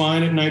to be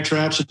fine at night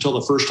traps until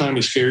the first time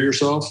you scare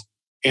yourself.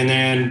 And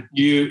then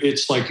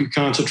it's like you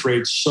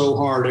concentrate so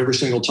hard every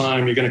single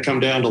time you're going to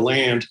come down to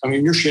land. I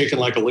mean, you're shaking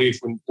like a leaf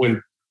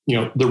when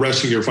the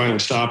rest of gear finally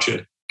stops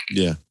you.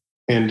 Yeah.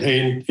 And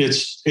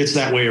it's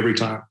that way every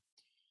time.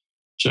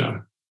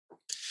 So,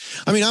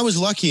 I mean, I was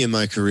lucky in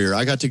my career.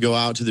 I got to go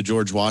out to the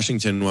George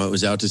Washington when I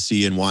was out to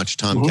sea and watch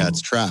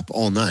Tomcats trap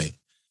all night.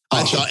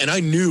 Awesome. And I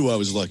knew I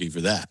was lucky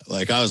for that.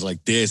 Like, I was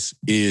like, this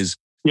is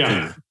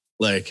cool.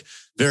 Like,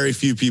 very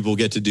few people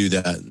get to do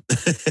that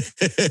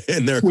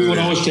in their career. We would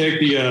always take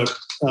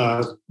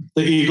the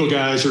Eagle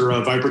guys or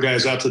Viper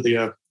guys out to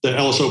the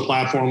LSO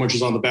platform, which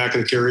is on the back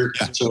of the carrier.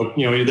 Yeah. So,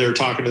 they're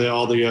talking to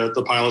all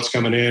the pilots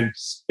coming in,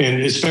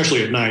 and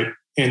especially at night,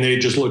 and they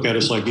just look at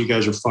us like, you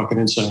guys are fucking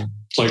insane.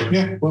 It's like,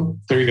 yeah, well,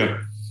 there you go.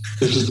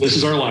 This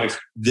is our life.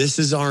 This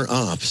is our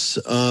ops.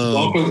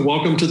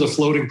 Welcome to the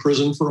floating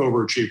prison for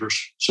overachievers.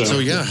 So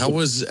yeah, how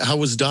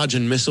was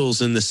dodging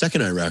missiles in the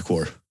second Iraq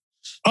War?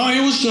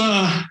 It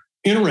was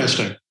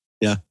interesting.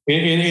 Yeah,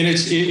 and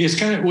it's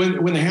kind of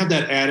when they have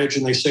that adage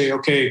and they say,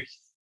 okay,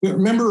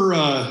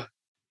 remember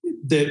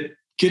that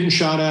getting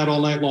shot at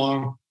all night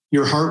long,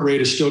 your heart rate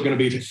is still going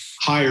to be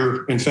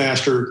higher and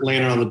faster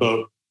landing on the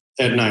boat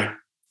at night,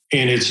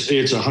 and it's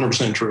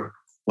 100% true.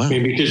 Wow. I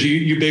mean, because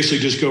you basically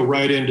just go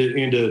right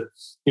into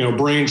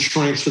brain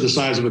shrinks to the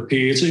size of a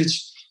pea.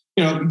 It's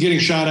getting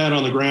shot at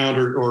on the ground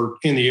or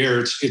in the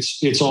air.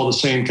 It's all the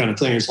same kind of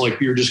thing. It's like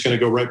you're just going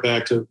to go right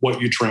back to what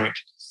you trained.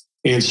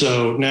 And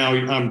so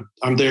now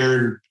I'm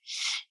there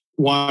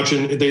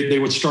watching. They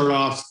would start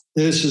off.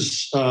 This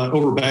is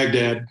over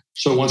Baghdad.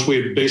 So once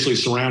we had basically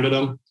surrounded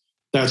them,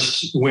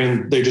 that's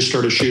when they just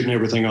started shooting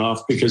everything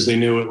off because they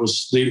knew it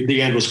was the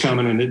end was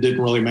coming and it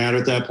didn't really matter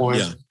at that point.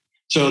 Yeah.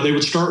 So they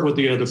would start with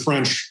the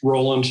French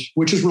Roland,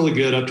 which is really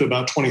good up to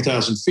about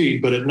 20,000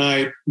 feet. But at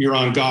night, you're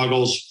on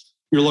goggles,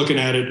 you're looking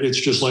at it. It's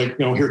just like,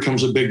 here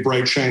comes a big,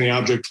 bright, shiny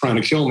object trying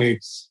to kill me.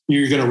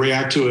 You're going to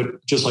react to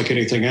it just like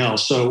anything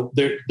else. So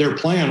their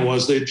plan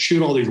was they'd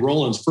shoot all these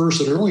Rolands first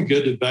that are only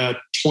good at about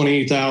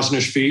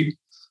 20,000-ish feet.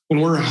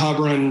 And we're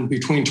hovering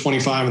between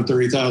 25 and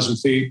 30,000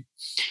 feet.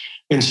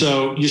 And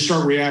so you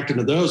start reacting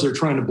to those. They're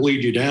trying to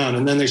bleed you down.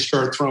 And then they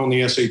start throwing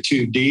the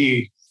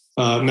SA-2D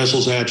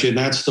missiles at you, and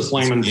that's the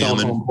flaming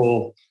telephone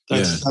pole.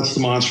 That's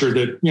the monster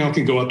that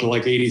can go up to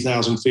like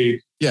 80,000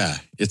 feet. Yeah,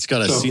 it's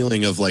got a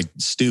ceiling of like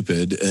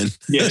stupid, and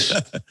yes,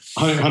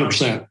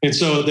 100%. And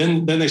so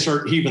then they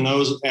start heaving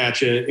those at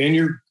you, and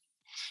you're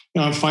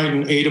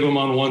fighting 8 of them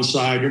on one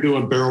side. You're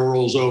doing barrel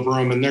rolls over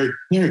them, and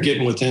they're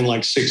getting within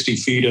like 60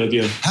 feet of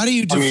you. How do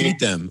you defeat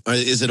them?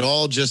 Is it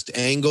all just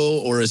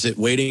angle, or is it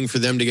waiting for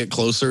them to get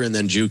closer and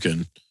then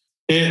juking?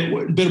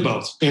 A bit of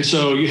both. And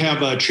so you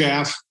have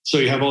chaff. So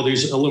you have all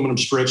these aluminum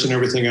strips and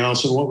everything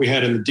else. And what we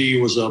had in the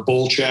D was a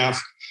bowl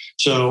chaff.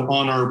 So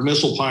on our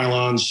missile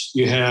pylons,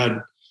 you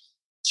had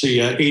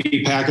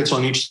 80 packets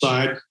on each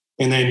side.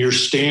 And then your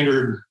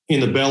standard in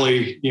the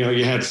belly,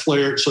 you had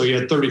flare. So you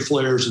had 30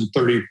 flares and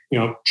 30,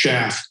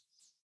 chaff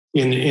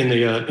in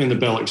the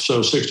belly.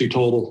 So 60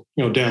 total,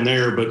 down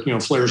there. But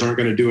flares aren't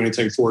going to do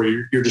anything for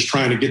you. You're just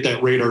trying to get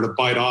that radar to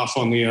bite off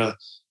on the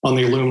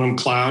aluminum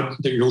cloud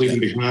that you're leaving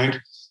behind.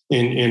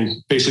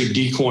 And basically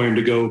decoy him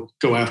to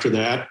go after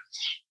that.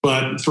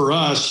 But for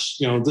us,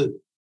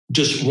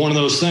 just one of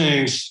those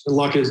things.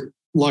 Luck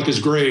is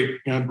great.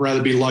 I'd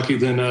rather be lucky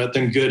than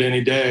good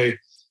any day.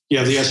 You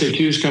have the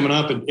SA-2s coming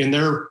up, and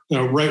they're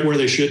right where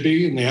they should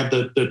be, and they have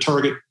the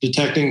target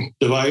detecting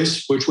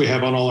device, which we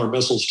have on all our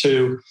missiles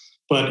too.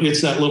 But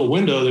it's that little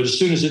window that as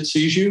soon as it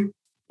sees you,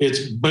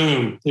 it's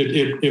boom,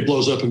 it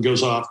blows up and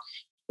goes off.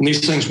 And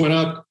these things went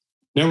up,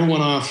 never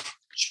went off,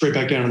 straight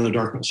back down in the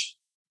darkness.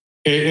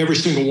 Every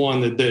single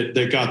one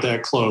that got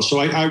that close. So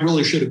I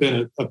really should have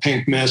been a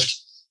pink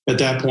mist at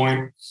that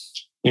point,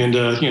 and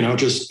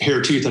just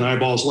hair, teeth, and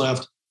eyeballs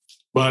left.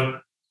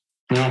 But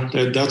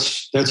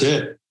that's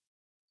it.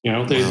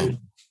 The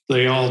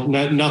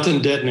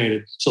nothing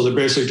detonated. So they're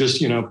basically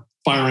just,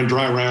 firing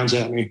dry rounds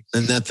at me.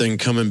 And that thing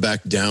coming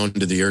back down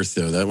to the earth,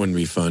 though, that wouldn't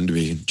be fun to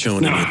be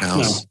chilling in your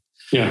house.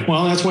 No. Yeah.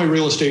 Well, that's why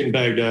real estate in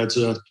Baghdad's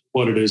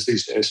what it is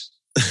these days.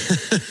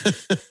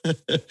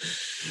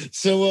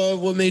 So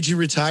what made you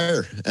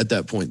retire at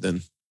that point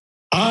then?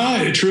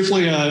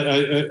 Truthfully,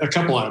 a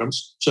couple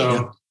items.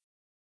 So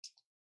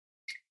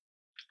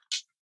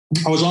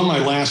I was on my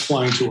last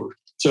flying tour.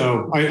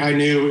 So I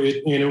knew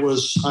it, and it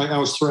was, I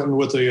was threatened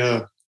with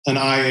an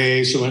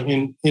IA, so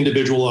an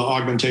individual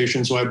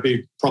augmentation. So I'd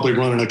be probably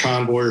running a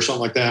convoy or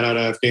something like that out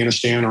of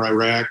Afghanistan or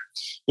Iraq,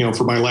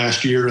 for my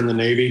last year in the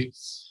Navy.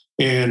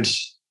 And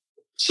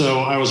so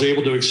I was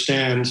able to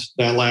extend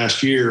that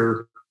last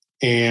year,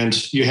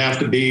 and you have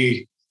to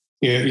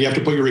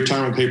put your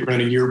retirement paper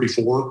in a year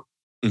before,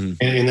 and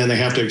then they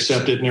have to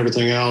accept it and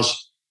everything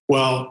else.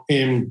 Well,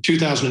 in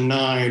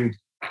 2009,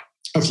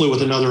 I flew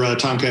with another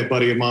Tomcat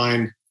buddy of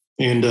mine,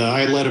 and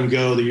I let him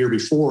go the year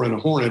before in a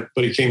Hornet,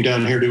 but he came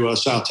down here to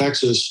South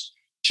Texas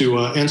to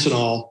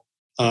Encinal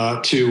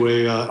to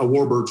a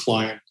warbird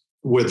flying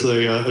with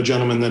a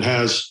gentleman that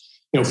has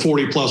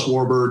 40 plus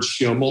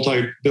warbirds,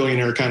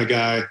 multi-billionaire kind of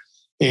guy,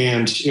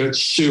 and it's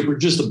super,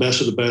 just the best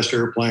of the best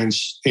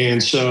airplanes.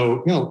 And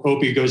so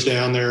Opie goes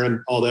down there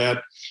and all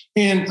that,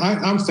 and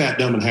I'm fat,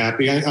 dumb, and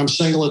happy. I'm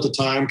single at the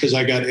time because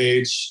I got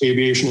AIDS,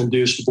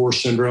 aviation-induced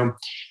divorce syndrome.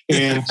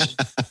 And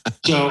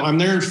so I'm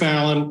there in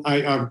Fallon.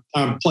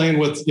 I'm playing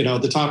with,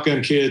 the Top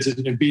Gun kids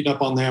and beating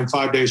up on them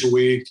 5 days a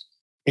week.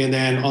 And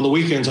then on the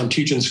weekends, I'm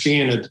teaching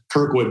skiing at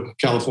Kirkwood,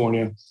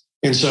 California.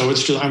 And so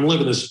it's just, I'm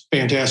living this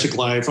fantastic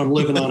life. I'm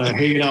living on a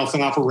hay and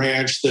alfalfa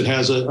ranch that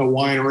has a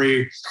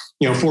winery,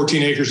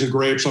 14 acres of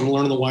grapes. I'm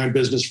learning the wine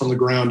business from the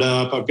ground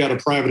up. I've got a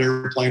private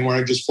airplane where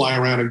I just fly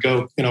around and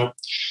go,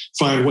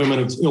 find women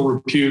of ill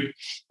repute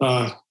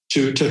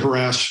to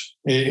harass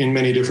in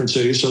many different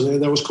cities. So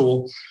that was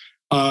cool.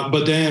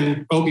 But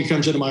then Opie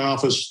comes into my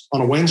office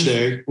on a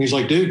Wednesday, and he's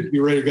like, dude,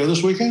 you ready to go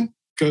this weekend?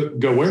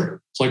 Go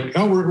where? It's like,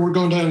 oh, we're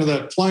going down to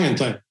that flying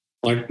thing.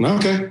 Like, no,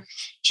 okay.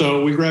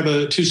 So we grab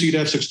a 2-seat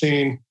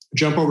F-16,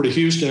 jump over to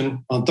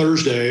Houston on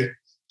Thursday,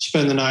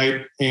 spend the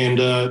night, and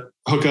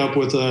hook up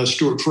with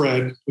Stuart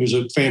Fred, who's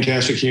a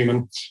fantastic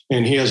human.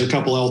 And he has a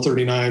couple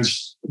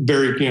L-39s,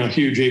 very,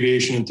 huge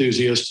aviation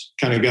enthusiast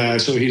kind of guy.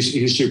 So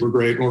he's super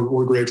great.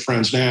 We're great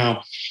friends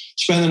now.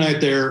 Spend the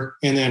night there.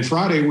 And then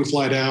Friday we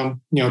fly down,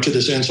 to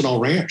this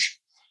Encinal ranch.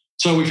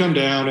 So we come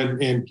down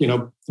and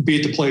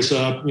beat the place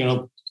up,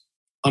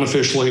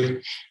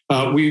 unofficially.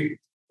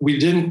 We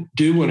didn't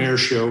do an air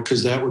show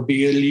because that would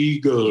be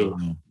illegal.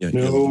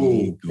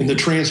 No. And the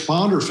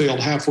transponder failed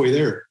halfway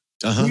there.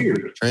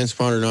 Weird.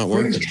 Transponder not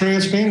working.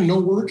 Transponder no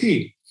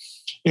working.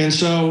 And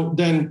so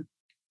then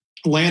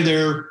land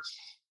there,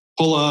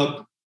 pull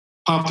up,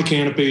 pop the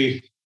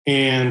canopy,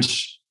 and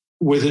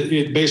with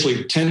it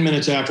basically 10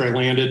 minutes after I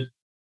landed,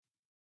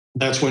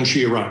 that's when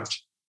she arrived.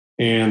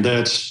 And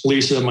that's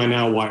Lisa, my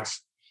now wife.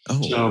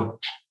 Oh. So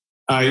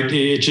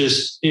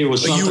it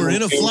was but you were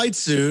in a flight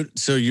suit,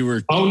 so you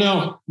were.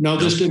 Oh, no,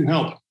 this didn't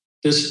help.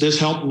 This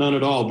helped none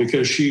at all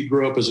because she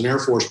grew up as an Air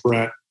Force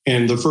brat.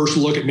 And the first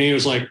look at me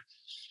was like,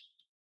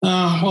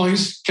 well,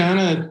 he's kind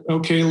of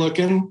okay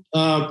looking,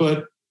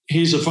 but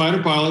he's a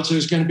fighter pilot, so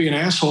he's going to be an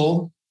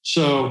asshole.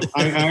 So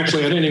I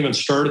didn't even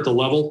start at the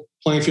level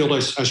playing field. I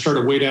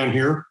started way down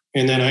here,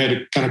 and then I had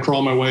to kind of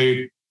crawl my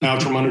way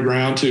out from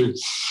underground to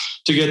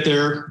get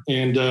there.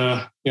 And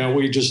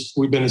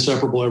we've been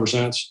inseparable ever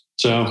since.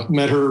 So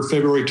met her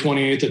February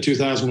 28th of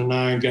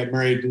 2009, got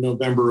married in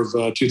November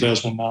of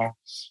 2009.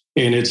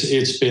 And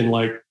it's been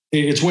like,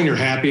 it's when you're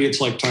happy,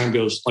 it's like time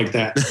goes like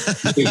that.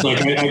 It's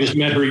like, I just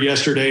met her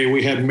yesterday.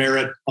 We had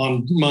Merritt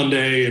on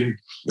Monday, and,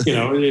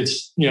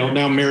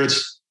 now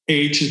Merritt's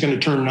 8, she's going to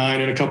turn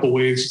 9 in a couple of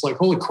weeks. It's like,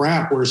 holy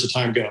crap, where's the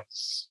time go?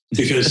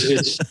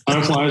 Because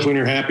time flies when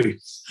you're happy.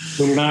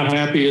 When you're not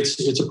happy,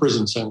 it's a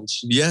prison sentence.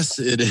 Yes,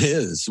 it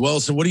is. Well,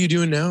 so what are you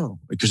doing now?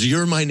 Because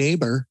you're my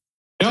neighbor.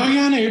 Oh,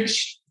 yeah,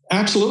 neighbors.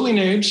 Absolutely,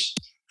 neighbors.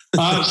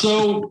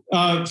 So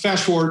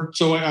fast forward.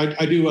 So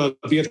I do a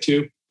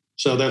VF2.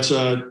 So that's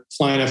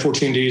flying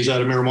F-14Ds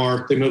out of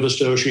Miramar. They move us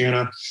to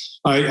Oceana.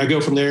 I go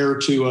from there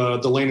to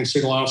the Landing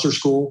Signal Officer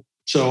School.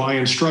 So I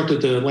instruct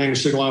at the Landing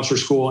Signal Officer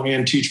School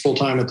and teach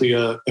full-time at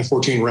the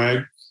F-14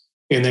 RAG.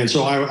 And then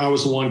so I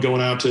was the one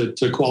going out to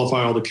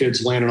qualify all the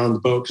kids landing on the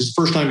boat, because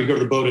the first time you go to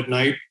the boat at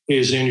night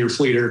is in your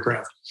fleet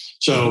aircraft.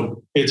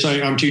 So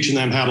I'm teaching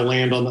them how to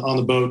land on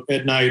the boat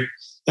at night,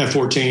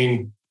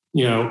 F-14,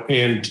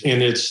 and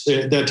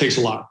that takes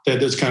a lot.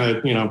 That's kind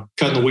of,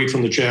 cutting the wheat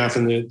from the chaff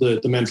and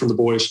the men from the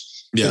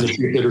boys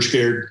that are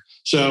scared.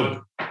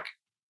 So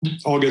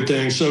all good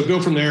things. So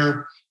go from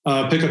there,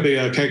 pick up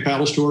a keg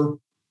paddles tour.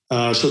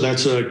 So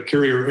that's a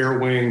Carrier Air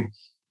Wing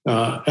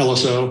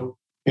LSO.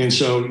 And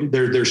so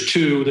there's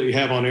 2 that you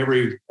have on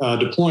every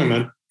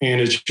deployment, and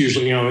it's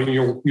usually,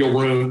 you'll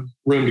room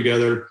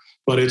together,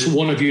 but it's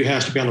one of you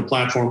has to be on the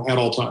platform at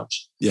all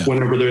times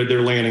whenever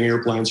they're landing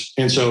airplanes.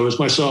 And so it's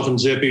myself and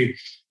Zippy,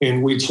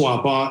 and we'd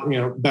swap off,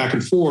 back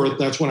and forth.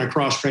 That's when I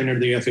cross-trained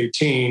into the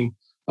F-18.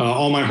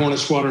 All my Hornet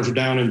squadrons are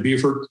down in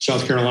Beaufort,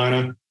 South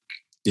Carolina.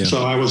 Yeah.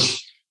 So I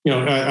was,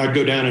 I'd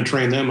go down and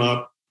train them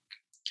up.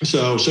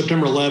 So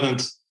September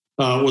 11th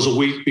was a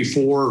week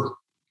before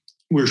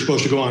we were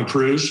supposed to go on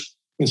cruise.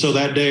 And so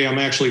that day I'm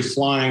actually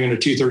flying in a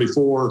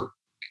T-34,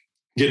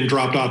 getting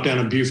dropped off down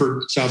in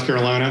Beaufort, South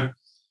Carolina.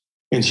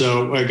 And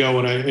so I go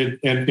and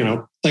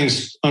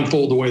things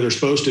unfold the way they're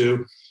supposed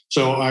to.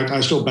 So I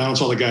still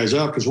bounce all the guys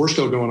up because we're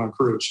still going on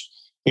cruise.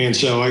 And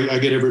so I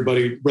get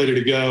everybody ready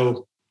to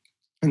go.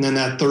 And then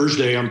that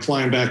Thursday I'm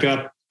flying back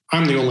up.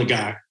 I'm the only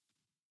guy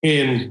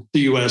in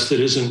the U.S. that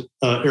isn't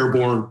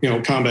airborne,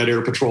 combat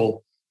air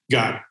patrol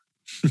guy.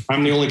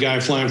 I'm the only guy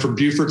flying from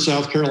Beaufort,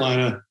 South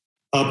Carolina,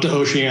 up to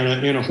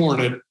Oceana in a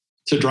Hornet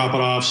to drop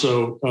it off.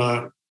 So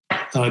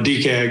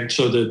DCAG,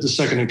 so that the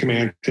second in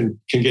command can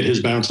get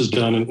his bounces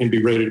done and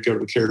be ready to go to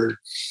the carrier.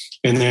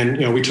 And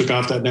then, we took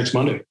off that next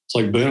Monday. It's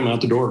like, boom, out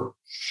the door.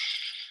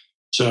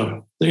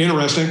 So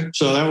interesting.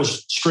 So that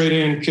was straight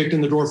in, kicked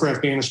in the door for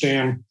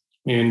Afghanistan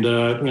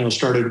and,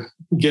 started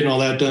getting all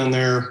that done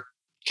there.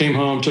 Came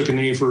home, took a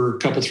knee for a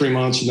couple, 3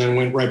 months, and then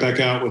went right back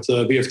out with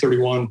the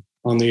VF-31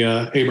 on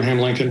the Abraham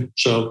Lincoln.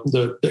 So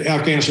the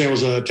Afghanistan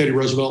was Teddy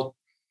Roosevelt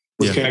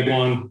with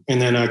CAG-1,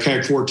 and then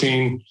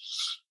CAG-14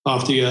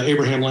 off the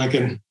Abraham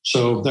Lincoln.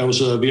 So that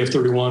was a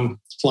VF-31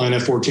 flying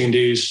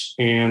F-14Ds,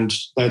 and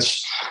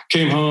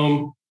came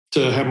home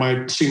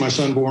to see my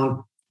son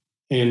born.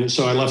 And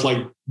so I left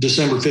like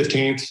December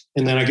 15th,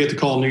 and then I get the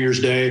call New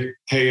Year's Day,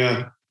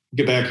 hey,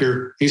 get back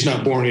here. He's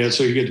not born yet,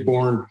 so he gets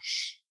born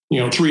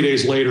 3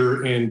 days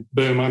later, and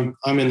boom,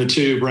 I'm in the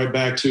tube right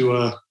back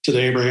to the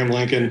Abraham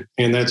Lincoln,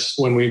 and that's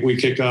when we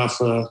kick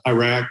off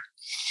Iraq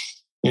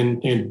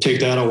and take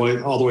that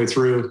all the way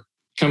through.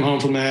 Come home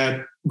from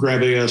that,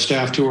 grab a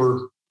staff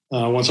tour.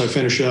 Once I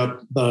finish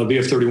up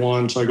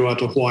VF-31, so I go out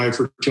to Hawaii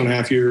for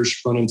 2.5 years,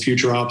 running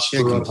future ops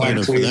for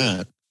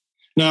that.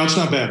 No, it's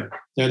not bad.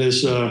 That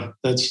is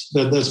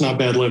that's not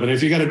bad living.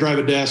 If you got to drive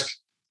a desk,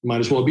 might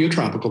as well be a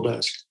tropical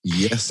desk.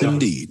 Yes,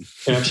 indeed.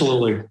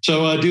 Absolutely.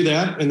 So I do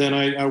that. And then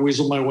I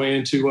weaseled my way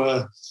into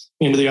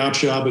the op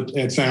shop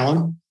at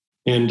Fallon,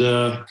 and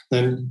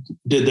then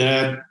did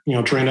that,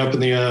 trained up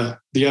in the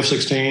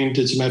F-16,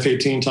 did some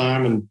F-18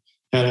 time and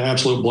had an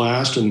absolute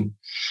blast. And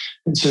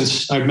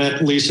since I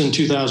met Lisa in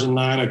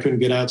 2009, I couldn't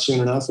get out soon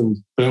enough, and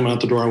boom,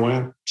 out the door I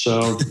went.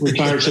 So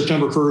retired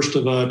September 1st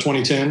of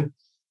 2010.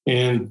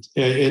 And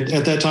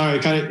at that time,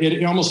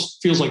 it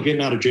almost feels like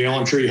getting out of jail.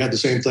 I'm sure you had the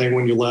same thing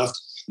when you left.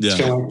 Yeah.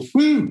 It's kind of like,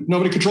 woo,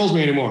 nobody controls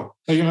me anymore.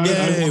 What do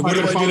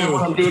I find out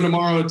what I'm doing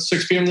tomorrow at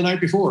 6 p.m. the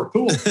night before.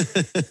 Cool.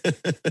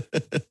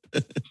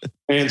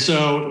 And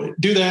so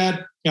do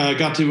that. I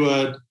got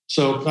to,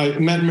 so I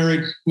met and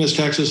married Miss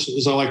Texas,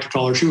 as I like to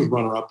call her. She was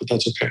runner-up, but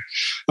that's okay.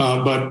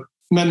 But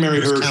met and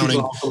married her.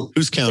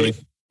 Who's counting?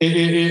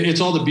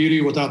 It's all the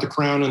beauty without the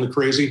crown and the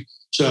crazy.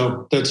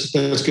 So that's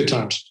good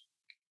times.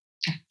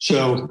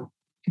 So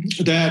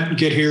get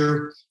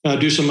here,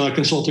 do some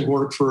consulting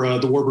work for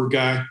the Warburg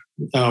guy,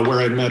 where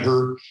I'd met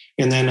her,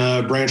 and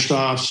then branched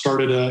off,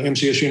 started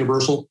MCS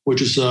Universal,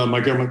 which is my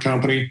government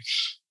company,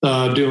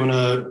 doing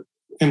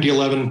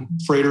MD-11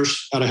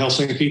 freighters out of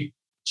Helsinki.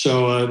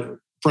 So a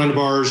friend of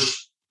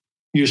ours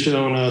used to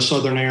own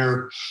Southern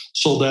Air,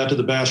 sold that to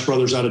the Bass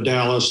Brothers out of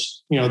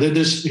Dallas.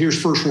 Here's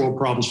first world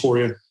problems for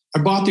you. I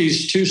bought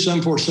these two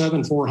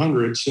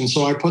 747-400s, and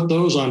so I put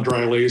those on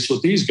dry lease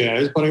with these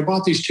guys, but I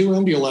bought these two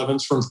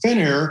MD-11s from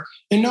Finnair,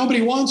 and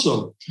nobody wants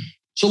them.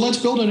 So let's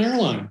build an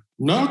airline.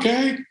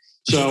 Okay.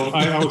 So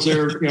I was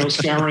there,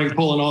 scouring,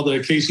 pulling all the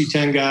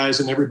KC-10 guys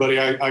and everybody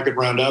I could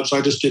round up. So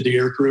I just did the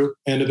aircrew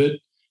end of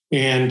it,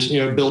 and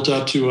built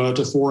up to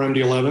 4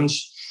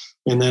 MD-11s,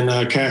 and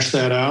then cashed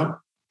that out.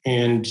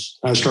 And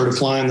I started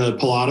flying the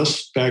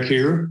Pilatus back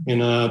here in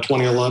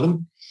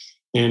 2011.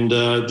 And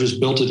just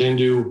built it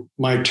into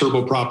my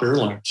turboprop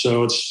airline.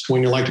 So it's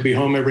when you like to be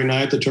home every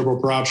night, the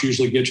turboprops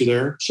usually get you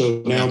there.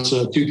 So now it's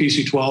 2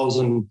 PC-12s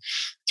and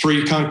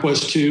 3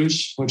 Conquest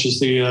 2s, which is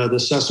the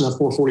Cessna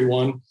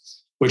 441,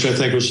 which I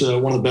think was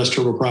one of the best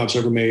turboprops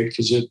ever made,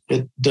 because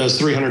it does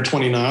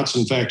 320 knots.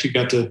 In fact, you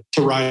got to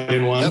ride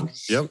in one.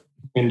 Yep.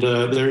 And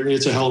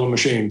it's a hell of a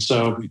machine.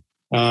 So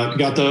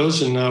got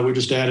those, and we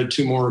just added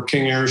 2 more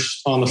King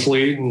Airs on the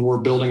fleet, and we're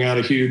building out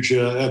a huge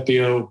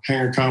FBO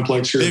hangar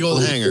complex here. Big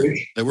old hangar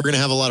that we're going to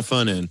have a lot of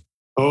fun in.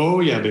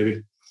 Oh yeah,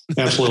 baby,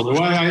 absolutely.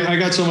 Well, I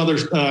got some other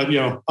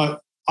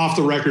off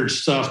the record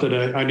stuff that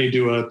I need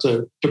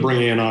to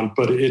bring in on,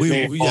 but it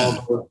may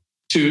involve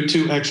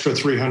two extra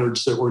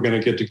 300s that we're going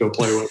to get to go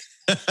play with.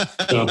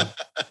 So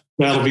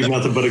that'll be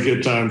nothing but a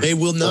good time. They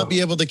will not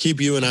be able to keep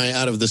you and I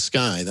out of the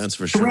sky. That's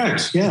for sure.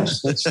 Correct.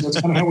 Yes. That's kind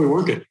of how we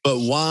work it. But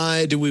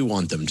why do we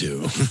want them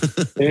to?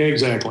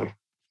 Exactly.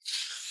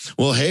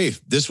 Well, hey,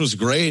 this was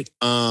great.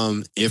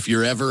 If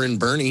you're ever in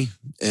Boerne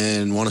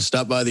and want to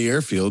stop by the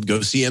airfield,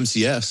 go see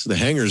MCS. The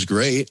hangar's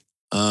great.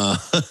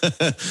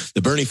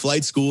 The Boerne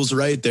Flight School's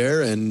right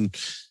there, and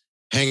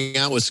hang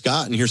out with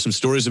Scott and hear some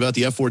stories about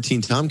the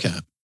F-14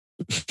 Tomcat.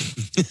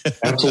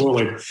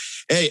 Absolutely.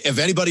 Hey, if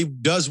anybody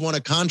does want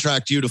to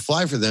contract you to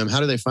fly for them, how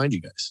do they find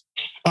you guys?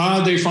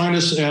 They find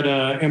us at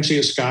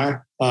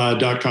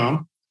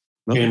mcssky.com.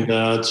 Okay.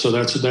 And so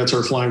that's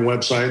our flying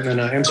website. And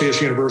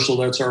MCS Universal,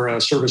 that's our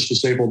service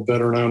disabled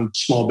veteran-owned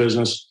small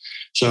business.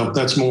 So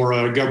that's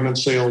more government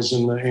sales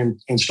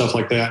and stuff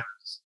like that.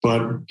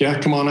 But yeah,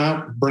 come on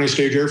out. Bernie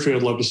Stage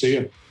Airfield. Love to see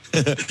you.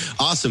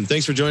 Awesome.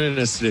 Thanks for joining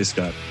us today,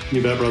 Scott.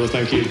 You bet, brother.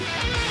 Thank you.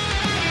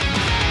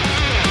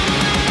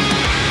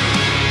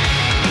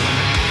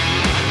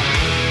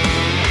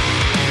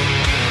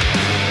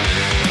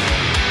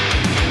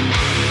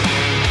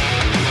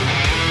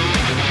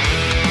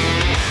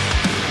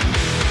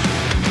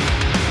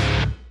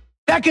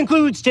 That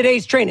concludes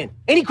today's training.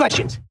 Any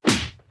questions?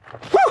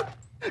 Woo!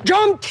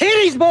 Drum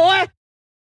titties, boy!